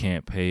 you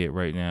can't pay it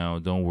right now,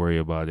 don't worry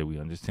about it, we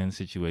understand the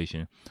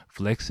situation.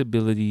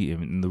 Flexibility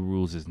in the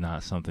rules is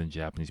not something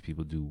Japanese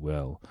people do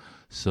well.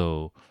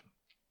 So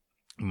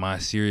my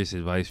serious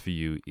advice for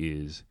you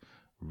is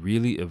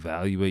really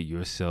evaluate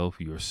yourself,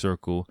 your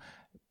circle,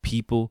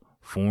 people,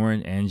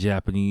 foreign and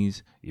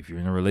Japanese. If you're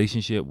in a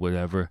relationship,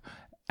 whatever,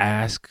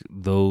 ask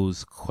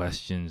those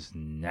questions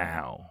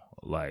now.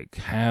 Like,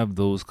 have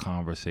those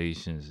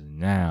conversations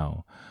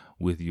now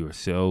with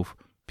yourself,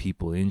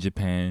 people in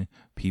Japan,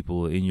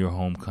 people in your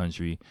home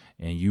country,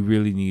 and you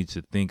really need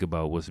to think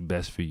about what's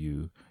best for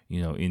you,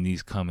 in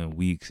these coming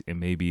weeks and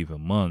maybe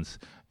even months,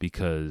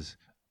 because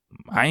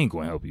I ain't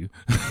going to help you.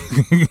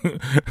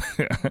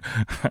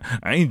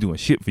 I ain't doing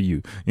shit for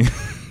you.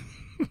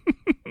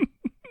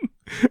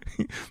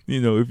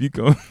 If you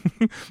go,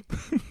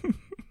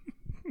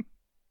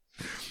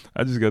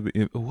 I just got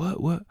the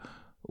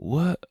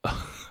what?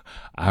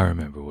 I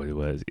remember what it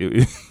was.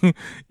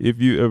 If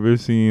you ever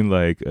seen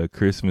like A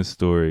Christmas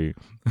Story,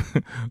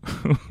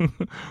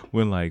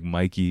 when like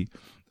Mikey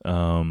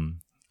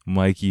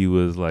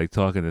was like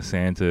talking to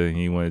Santa and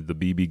he wanted the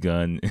BB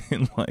gun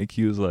and like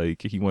he was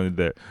like he wanted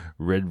that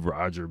Red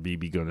Roger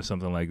BB gun or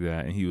something like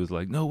that, and he was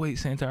like, "No, wait,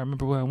 Santa, I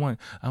remember what I want.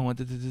 I want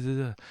da da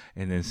da da."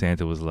 And then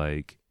Santa was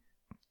like,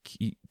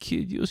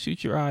 "Kid, you'll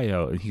shoot your eye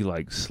out," and he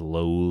like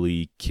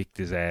slowly kicked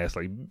his ass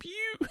like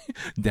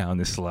down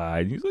the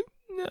slide. He's like,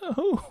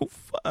 "No,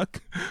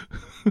 fuck,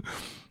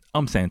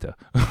 I'm Santa."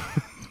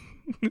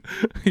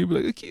 He'd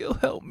be like, "Kid,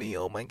 help me!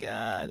 Oh my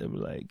god!" I'd be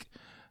like,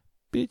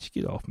 "Bitch,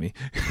 get off me."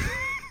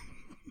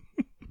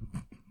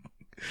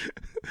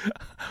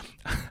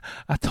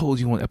 I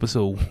told you on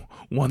episode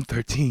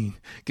 113,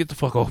 get the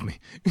fuck off me.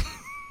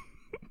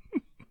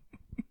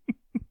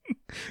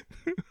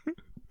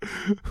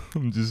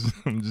 I'm just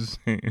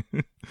saying.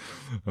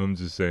 I'm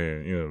just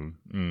saying,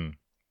 you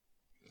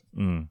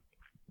know.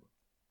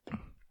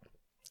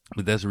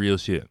 But that's real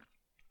shit.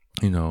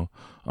 You know,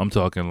 I'm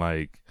talking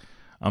like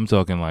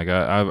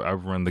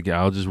I've run the.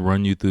 I'll just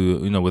run you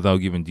through, you know, without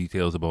giving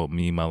details about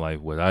me, my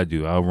life, what I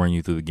do. I'll run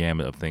you through the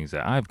gamut of things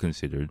that I've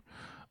considered,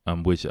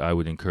 which I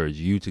would encourage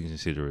you to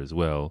consider as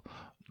well.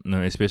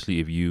 Especially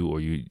if you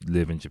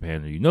live in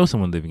Japan or you know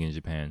someone living in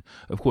Japan.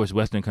 Of course,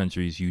 Western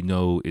countries, you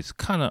know, it's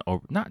kind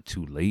of not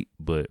too late,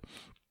 but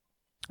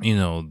you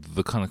know,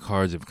 the kind of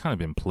cards have kind of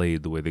been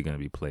played the way they're going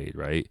to be played,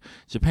 right?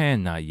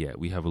 Japan, not yet.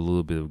 We have a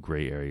little bit of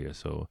gray area.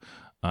 So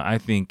I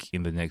think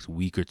in the next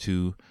week or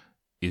two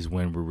is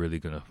when we're really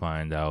going to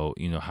find out,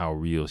 you know, how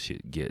real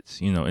shit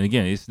gets, you know. And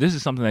again, this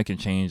is something that can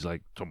change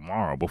like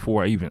tomorrow.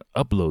 Before I even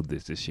upload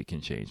this shit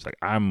can change. Like,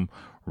 I'm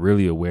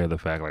really aware of the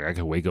fact, like, I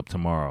can wake up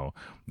tomorrow.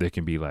 There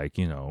can be like,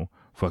 you know,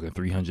 fucking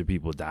 300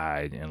 people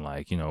died and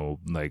like, you know,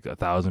 like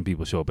 1,000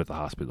 people show up at the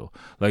hospital.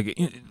 Like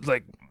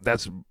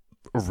that's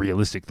a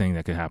realistic thing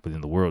that can happen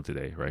in the world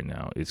today, right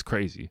now. It's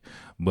crazy.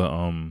 But,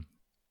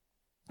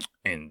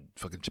 and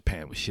fucking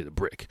Japan was shit a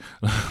brick,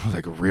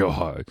 like real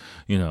hard,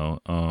 you know.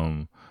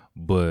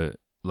 But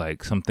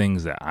like some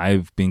things that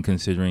I've been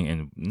considering,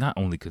 and not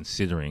only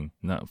considering,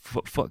 not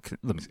fuck.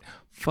 Let me see,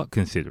 fuck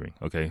considering.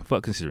 Okay,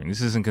 fuck considering. This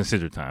isn't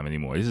consider time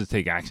anymore. This is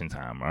take action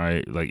time. All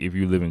right, like if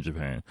you live in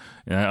Japan,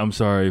 and I'm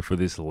sorry for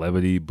this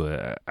levity,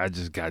 but I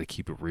just got to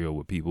keep it real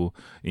with people.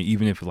 And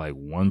even if like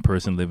one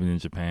person living in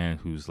Japan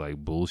who's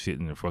like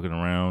bullshitting and fucking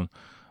around,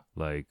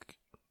 like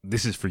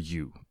this is for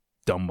you,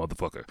 dumb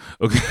motherfucker.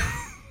 Okay.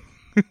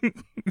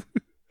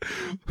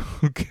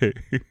 Okay.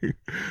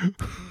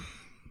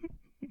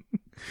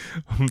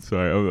 I'm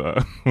sorry.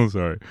 I'm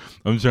sorry.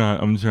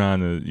 I'm trying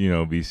to, you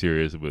know, be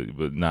serious,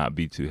 but not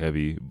be too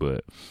heavy.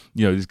 But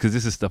you know, because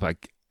this is stuff I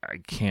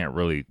can't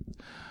really,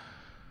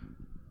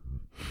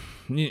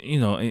 you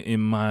know,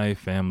 in my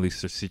family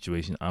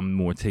situation, I'm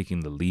more taking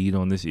the lead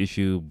on this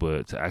issue.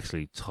 But to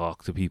actually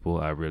talk to people,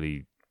 I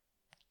really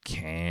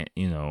can't,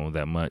 you know,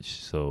 that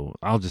much. So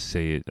I'll just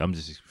say it. I'm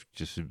just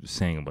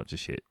saying a bunch of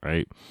shit,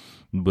 right?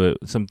 But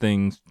some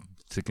things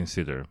to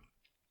consider.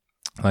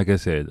 Like I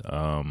said,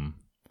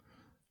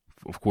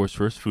 of course,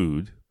 first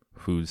food,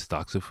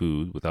 stocks of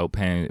food, without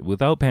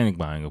panic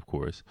buying, of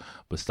course,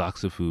 but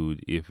stocks of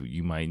food. If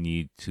you might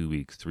need 2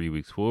 weeks, 3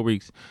 weeks, 4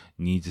 weeks,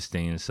 need to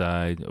stay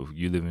inside. If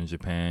you live in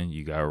Japan,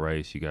 you got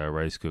rice, you got a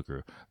rice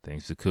cooker,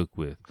 things to cook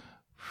with.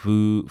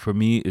 Food for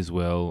me as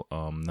well.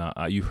 Now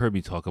you've heard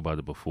me talk about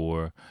it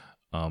before.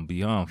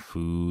 Beyond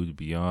food,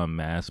 beyond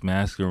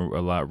masks are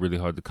a lot really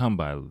hard to come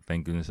by.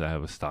 Thank goodness I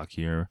have a stock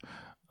here.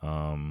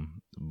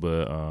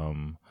 But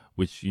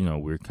which, you know,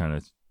 we're kind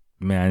of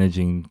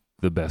managing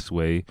the best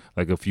way.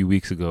 Like a few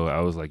weeks ago, I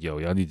was like, yo,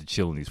 y'all need to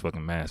chill on these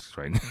fucking masks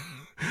right now.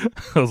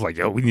 I was like,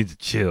 yo, we need to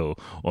chill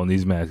on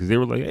these masks. They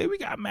were like, hey, we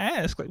got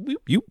masks. Like,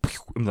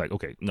 I'm like,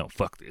 okay, no,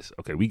 fuck this.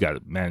 Okay, we got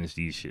to manage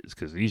these shits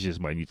because these shits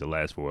might need to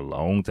last for a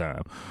long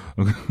time.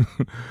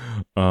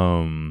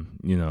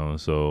 You know,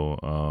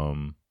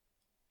 so,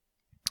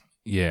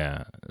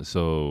 yeah,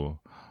 so,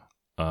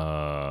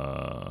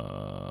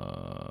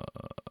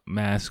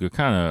 masks are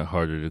kind of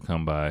harder to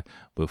come by,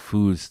 but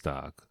food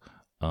stock,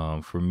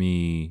 for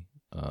me,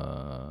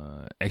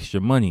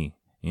 extra money.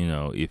 You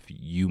know, if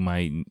you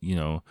might, you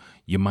know,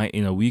 you might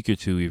in a week or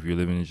two, if you're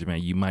living in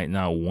Japan, you might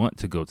not want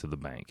to go to the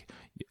bank.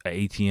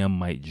 ATM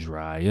might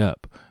dry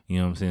up. You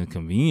know what I'm saying?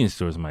 Convenience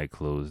stores might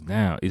close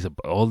down.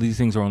 All these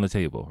things are on the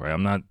table, right?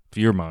 I'm not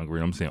fear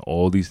mongering. I'm saying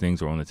all these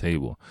things are on the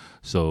table.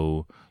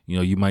 So, you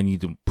know, you might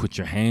need to put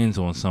your hands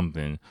on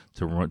something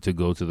to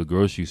go to the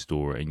grocery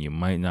store, and you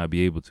might not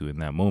be able to in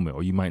that moment,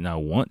 or you might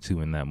not want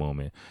to in that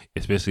moment,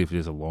 especially if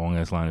there's a long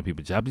ass line of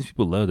people. Japanese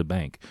people love the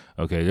bank.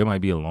 Okay, there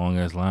might be a long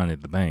ass line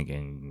at the bank,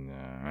 and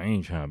I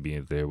ain't trying to be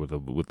in there with a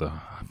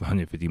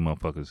 150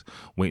 motherfuckers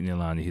waiting in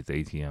line to hit the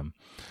ATM.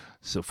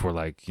 So for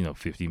like, you know,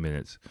 50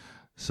 minutes.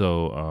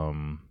 So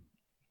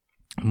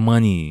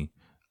money,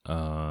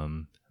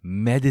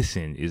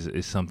 medicine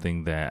is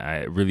something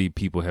that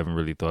people haven't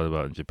really thought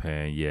about in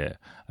Japan yet.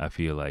 I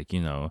feel like,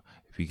 you know,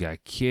 if you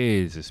got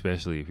kids,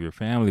 especially if you're a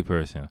family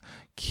person,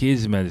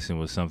 kids medicine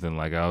was something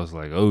like I was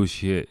like, oh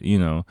shit,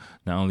 not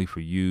only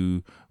for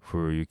you,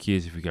 for your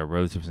kids, if you got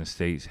relatives in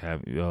states,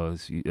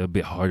 it's a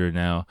bit harder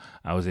now.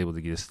 I was able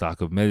to get a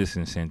stock of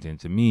medicine sent in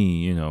to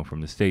me,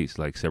 from the states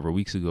like several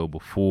weeks ago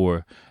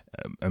before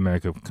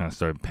America kind of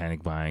started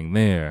panic buying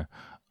there.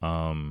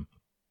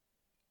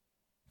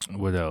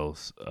 What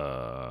else?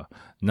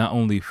 Not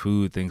only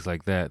food, things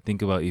like that.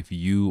 Think about if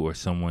you or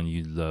someone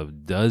you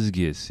love does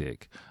get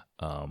sick.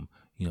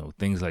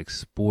 Things like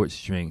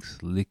sports drinks,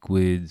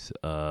 liquids,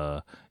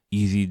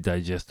 easy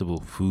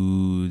digestible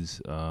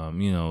foods,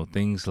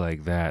 things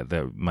like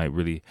that might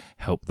really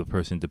help the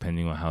person,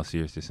 depending on how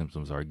serious the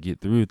symptoms are,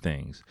 get through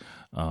things.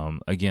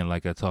 Again,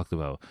 like I talked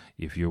about,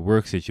 if your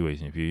work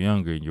situation, if you're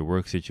younger in your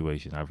work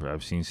situation,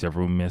 I've seen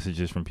several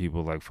messages from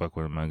people like, fuck,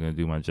 what am I going to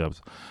do? My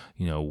job's,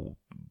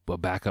 a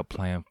backup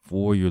plan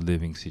for your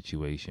living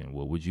situation.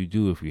 What would you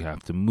do if you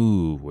have to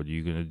move? What are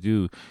you going to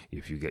do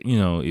if you get,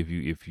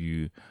 if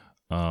you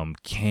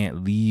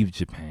can't leave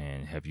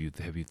Japan? Have you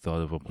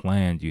thought of a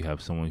plan? Do you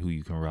have someone who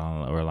you can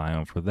rely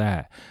on for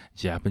that?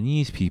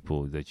 Japanese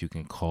people that you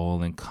can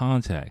call and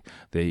contact,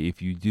 that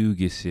if you do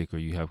get sick or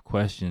you have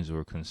questions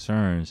or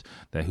concerns,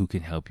 that who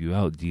can help you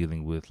out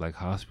dealing with like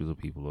hospital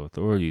people or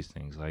authorities,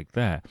 things like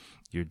that.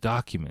 Your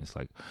documents,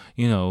 like,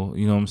 you know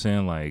what I'm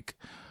saying? Like,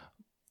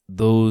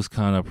 those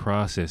kind of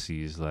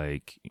processes,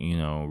 like,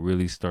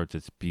 really start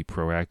to be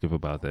proactive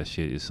about that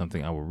shit is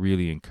something I would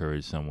really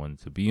encourage someone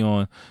to be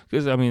on.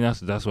 Because,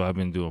 that's what I've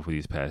been doing for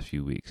these past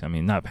few weeks.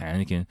 Not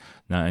panicking,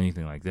 not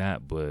anything like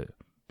that, but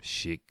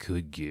shit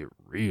could get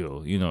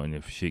real, and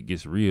if shit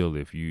gets real,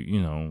 if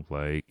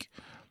like,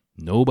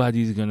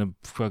 nobody's gonna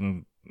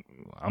fucking,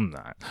 I'm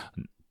not,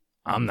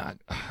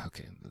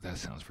 okay, that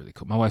sounds really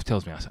cool. My wife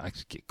tells me I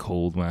get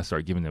cold when I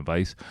start giving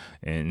advice,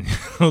 and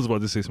I was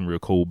about to say some real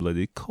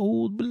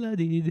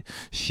cold-blooded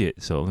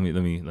shit, so let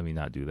me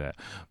not do that.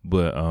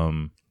 But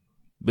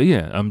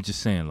yeah, I'm just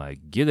saying,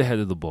 like, get ahead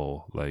of the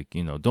ball. Like,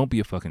 don't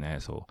be a fucking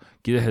asshole.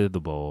 Get ahead of the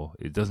ball.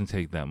 It doesn't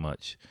take that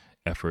much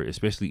effort,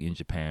 especially in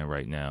Japan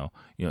right now.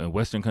 In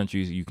Western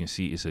countries, you can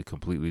see it's a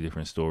completely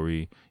different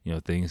story.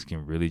 Things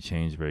can really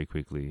change very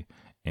quickly.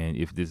 And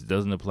if this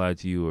doesn't apply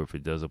to you, or if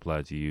it does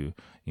apply to you,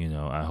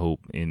 I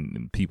hope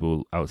in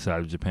people outside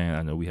of Japan,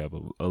 I know we have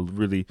a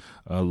really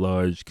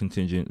large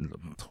contingent,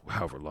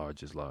 however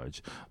large is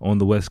large, on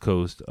the West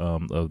Coast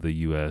of the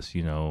U.S.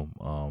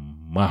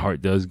 My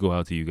heart does go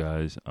out to you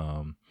guys.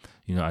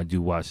 I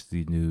do watch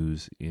the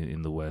news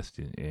in the West,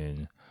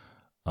 and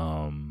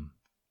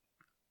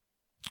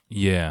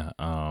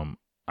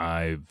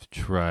I've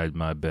tried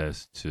my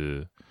best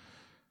to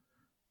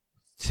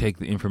take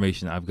the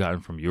information I've gotten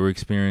from your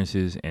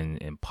experiences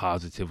and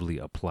positively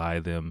apply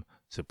them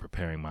to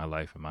preparing my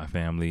life and my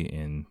family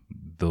and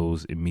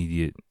those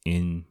immediate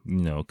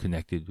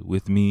connected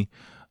with me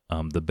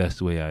the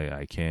best way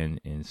I can.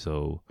 And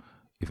so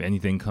if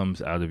anything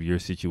comes out of your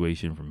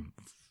situation, from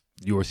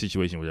your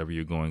situation, whatever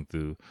you're going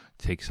through,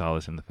 take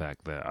solace in the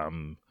fact that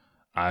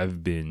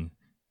I've been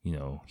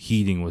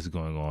heeding what's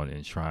going on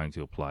and trying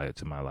to apply it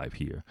to my life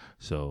here.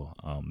 So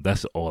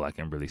that's all I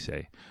can really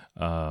say.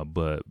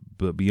 But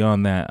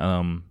beyond that,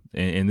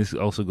 and this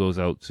also goes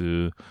out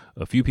to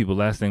a few people.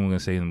 Last thing I'm going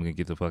to say, and I'm going to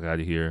get the fuck out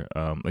of here.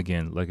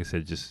 Again, like I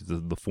said, just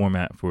the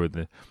format for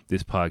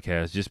this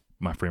podcast, just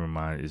my frame of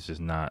mind is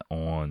just not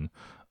on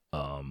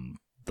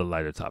the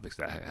lighter topics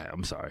that I have.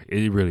 I'm sorry.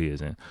 It really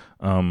isn't.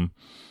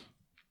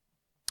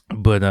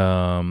 But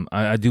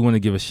I do want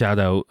to give a shout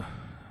out.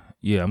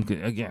 Yeah,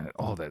 again,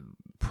 all that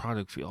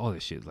product fee, all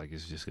this shit, like,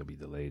 it's just gonna be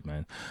delayed,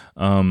 man.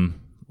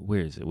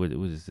 Where is it? What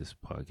is this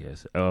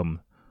podcast?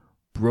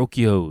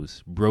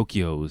 Brokios.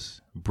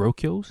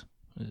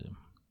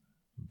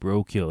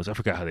 I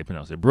forgot how they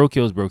pronounce it.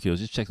 Brokios.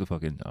 Just check the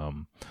fucking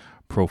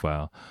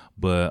profile.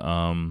 But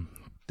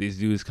these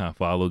dudes kind of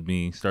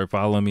started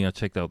following me. I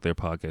checked out their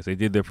podcast. They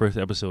did their first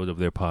episode of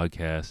their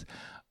podcast.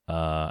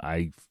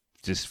 I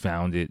just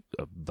found it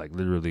like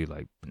literally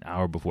like an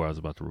hour before I was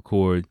about to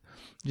record.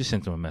 Just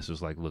sent them a message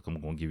like, look,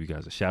 I'm going to give you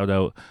guys a shout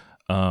out.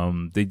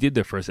 They did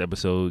their first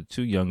episode,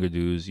 two younger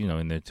dudes,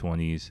 in their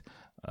 20s,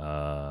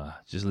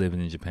 just living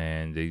in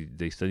Japan.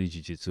 They study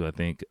jiu-jitsu, I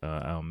think,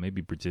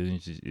 maybe Brazilian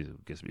jiu-jitsu.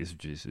 I guess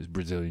it's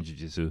Brazilian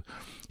jiu-jitsu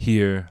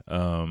here.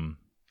 And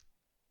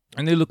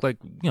they look like,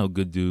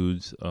 good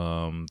dudes.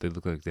 They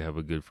look like they have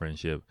a good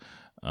friendship.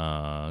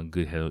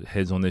 Good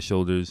heads on their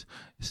shoulders,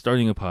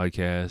 starting a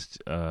podcast,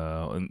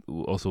 and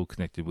also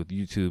connected with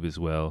YouTube as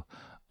well.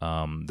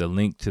 The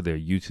link to their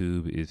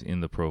YouTube is in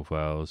the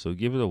profile, so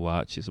give it a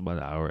watch. It's about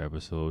an hour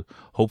episode.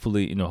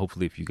 Hopefully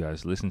if you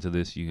guys listen to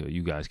this,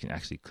 you guys can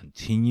actually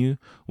continue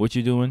what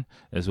you're doing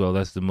as well.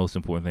 That's the most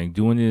important thing.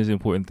 Doing it is an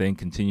important thing.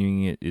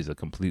 Continuing it is a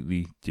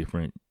completely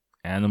different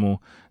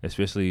animal,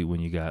 especially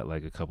when you got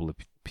like a couple of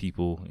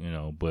people,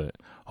 but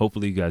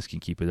hopefully you guys can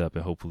keep it up,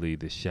 and hopefully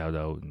this shout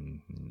out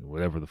and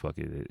whatever the fuck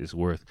it is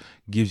worth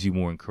gives you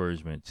more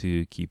encouragement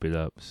to keep it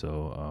up.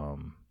 So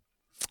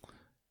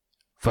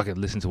fucking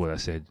listen to what I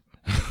said.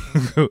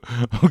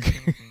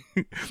 Okay.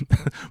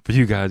 For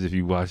you guys, if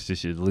you watch this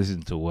shit,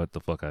 listen to what the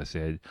fuck I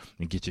said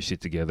and get your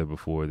shit together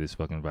before this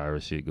fucking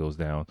virus shit goes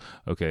down.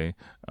 Okay.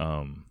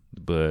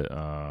 But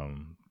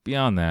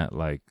beyond that,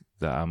 like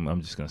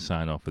I'm just gonna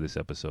sign off for this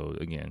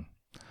episode again.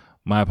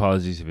 My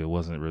apologies if it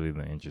wasn't really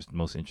the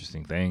most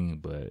interesting thing,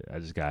 but I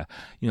just I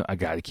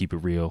got to keep it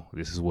real.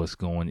 This is what's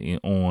going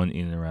on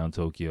in and around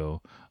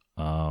Tokyo.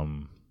 I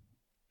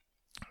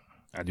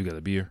do got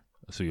a beer,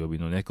 so you'll be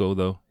no Neko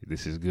though.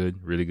 This is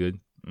good, really good.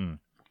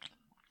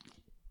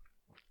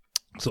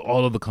 So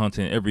all of the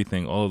content,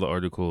 everything, all of the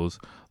articles,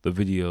 the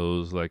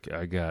videos, like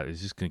I got, is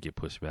just gonna get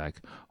pushed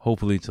back.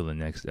 Hopefully till the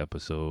next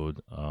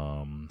episode.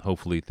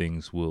 Hopefully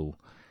things will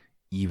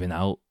even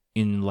out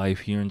in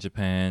life here in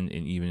Japan,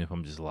 and even if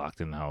I'm just locked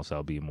in the house,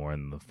 I'll be more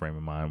in the frame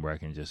of mind where I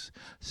can just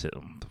sit.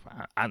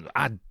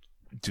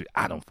 Dude,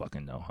 I don't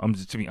fucking know. I'm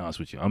just, to be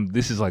honest with you,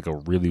 this is like a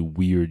really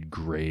weird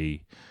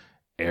gray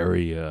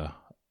area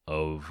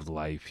of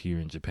life here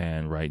in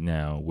Japan right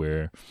now,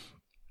 where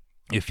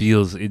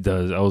it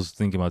does. I was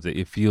thinking about that.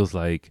 It feels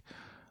like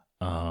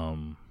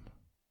the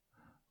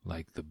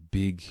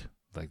big,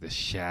 like the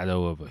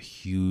shadow of a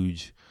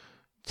huge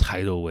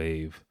tidal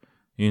wave.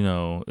 And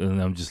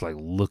I'm just like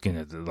looking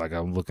at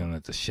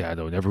the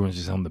shadow, and everyone's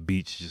just on the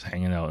beach, just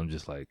hanging out. I'm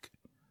just like,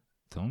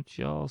 don't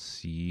y'all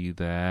see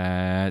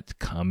that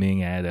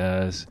coming at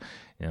us?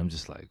 And I'm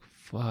just like,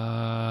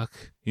 fuck,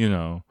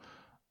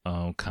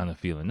 kind of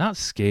feeling not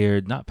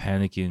scared, not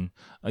panicking.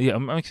 Yeah,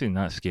 I'm actually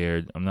not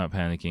scared. I'm not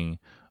panicking,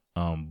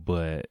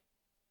 but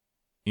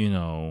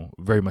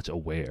very much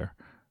aware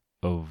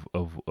of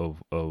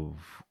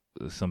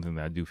something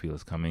that I do feel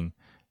is coming,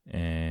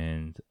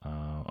 and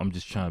I'm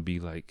just trying to be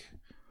like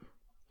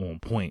on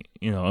point.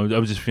 I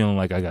was just feeling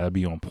like I gotta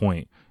be on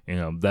point.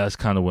 That's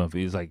kind of what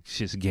it's like.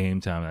 Shit's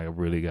game time. I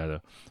really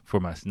gotta,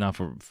 not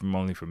for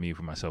only for me,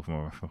 for myself,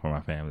 for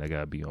my family. I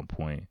gotta be on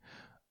point.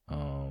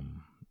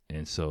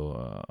 And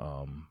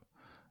so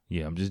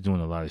yeah, I'm just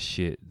doing a lot of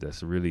shit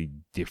that's really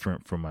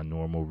different from my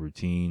normal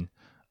routine.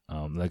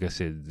 Like I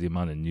said, the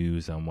amount of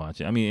news I'm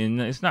watching. I mean,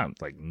 and it's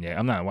not like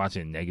I'm not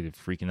watching negative,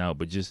 freaking out,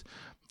 but just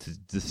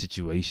the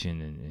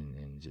situation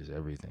and just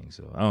everything.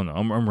 So I don't know.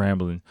 I'm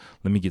rambling.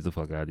 Let me get the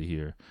fuck out of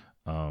here.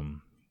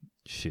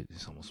 Shit,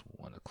 it's almost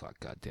 1:00.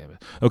 God damn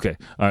it. Okay,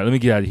 all right. Let me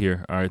get out of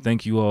here. All right,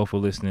 thank you all for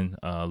listening.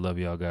 Love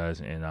y'all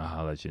guys, and I'll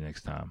holler at you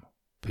next time.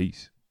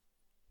 Peace.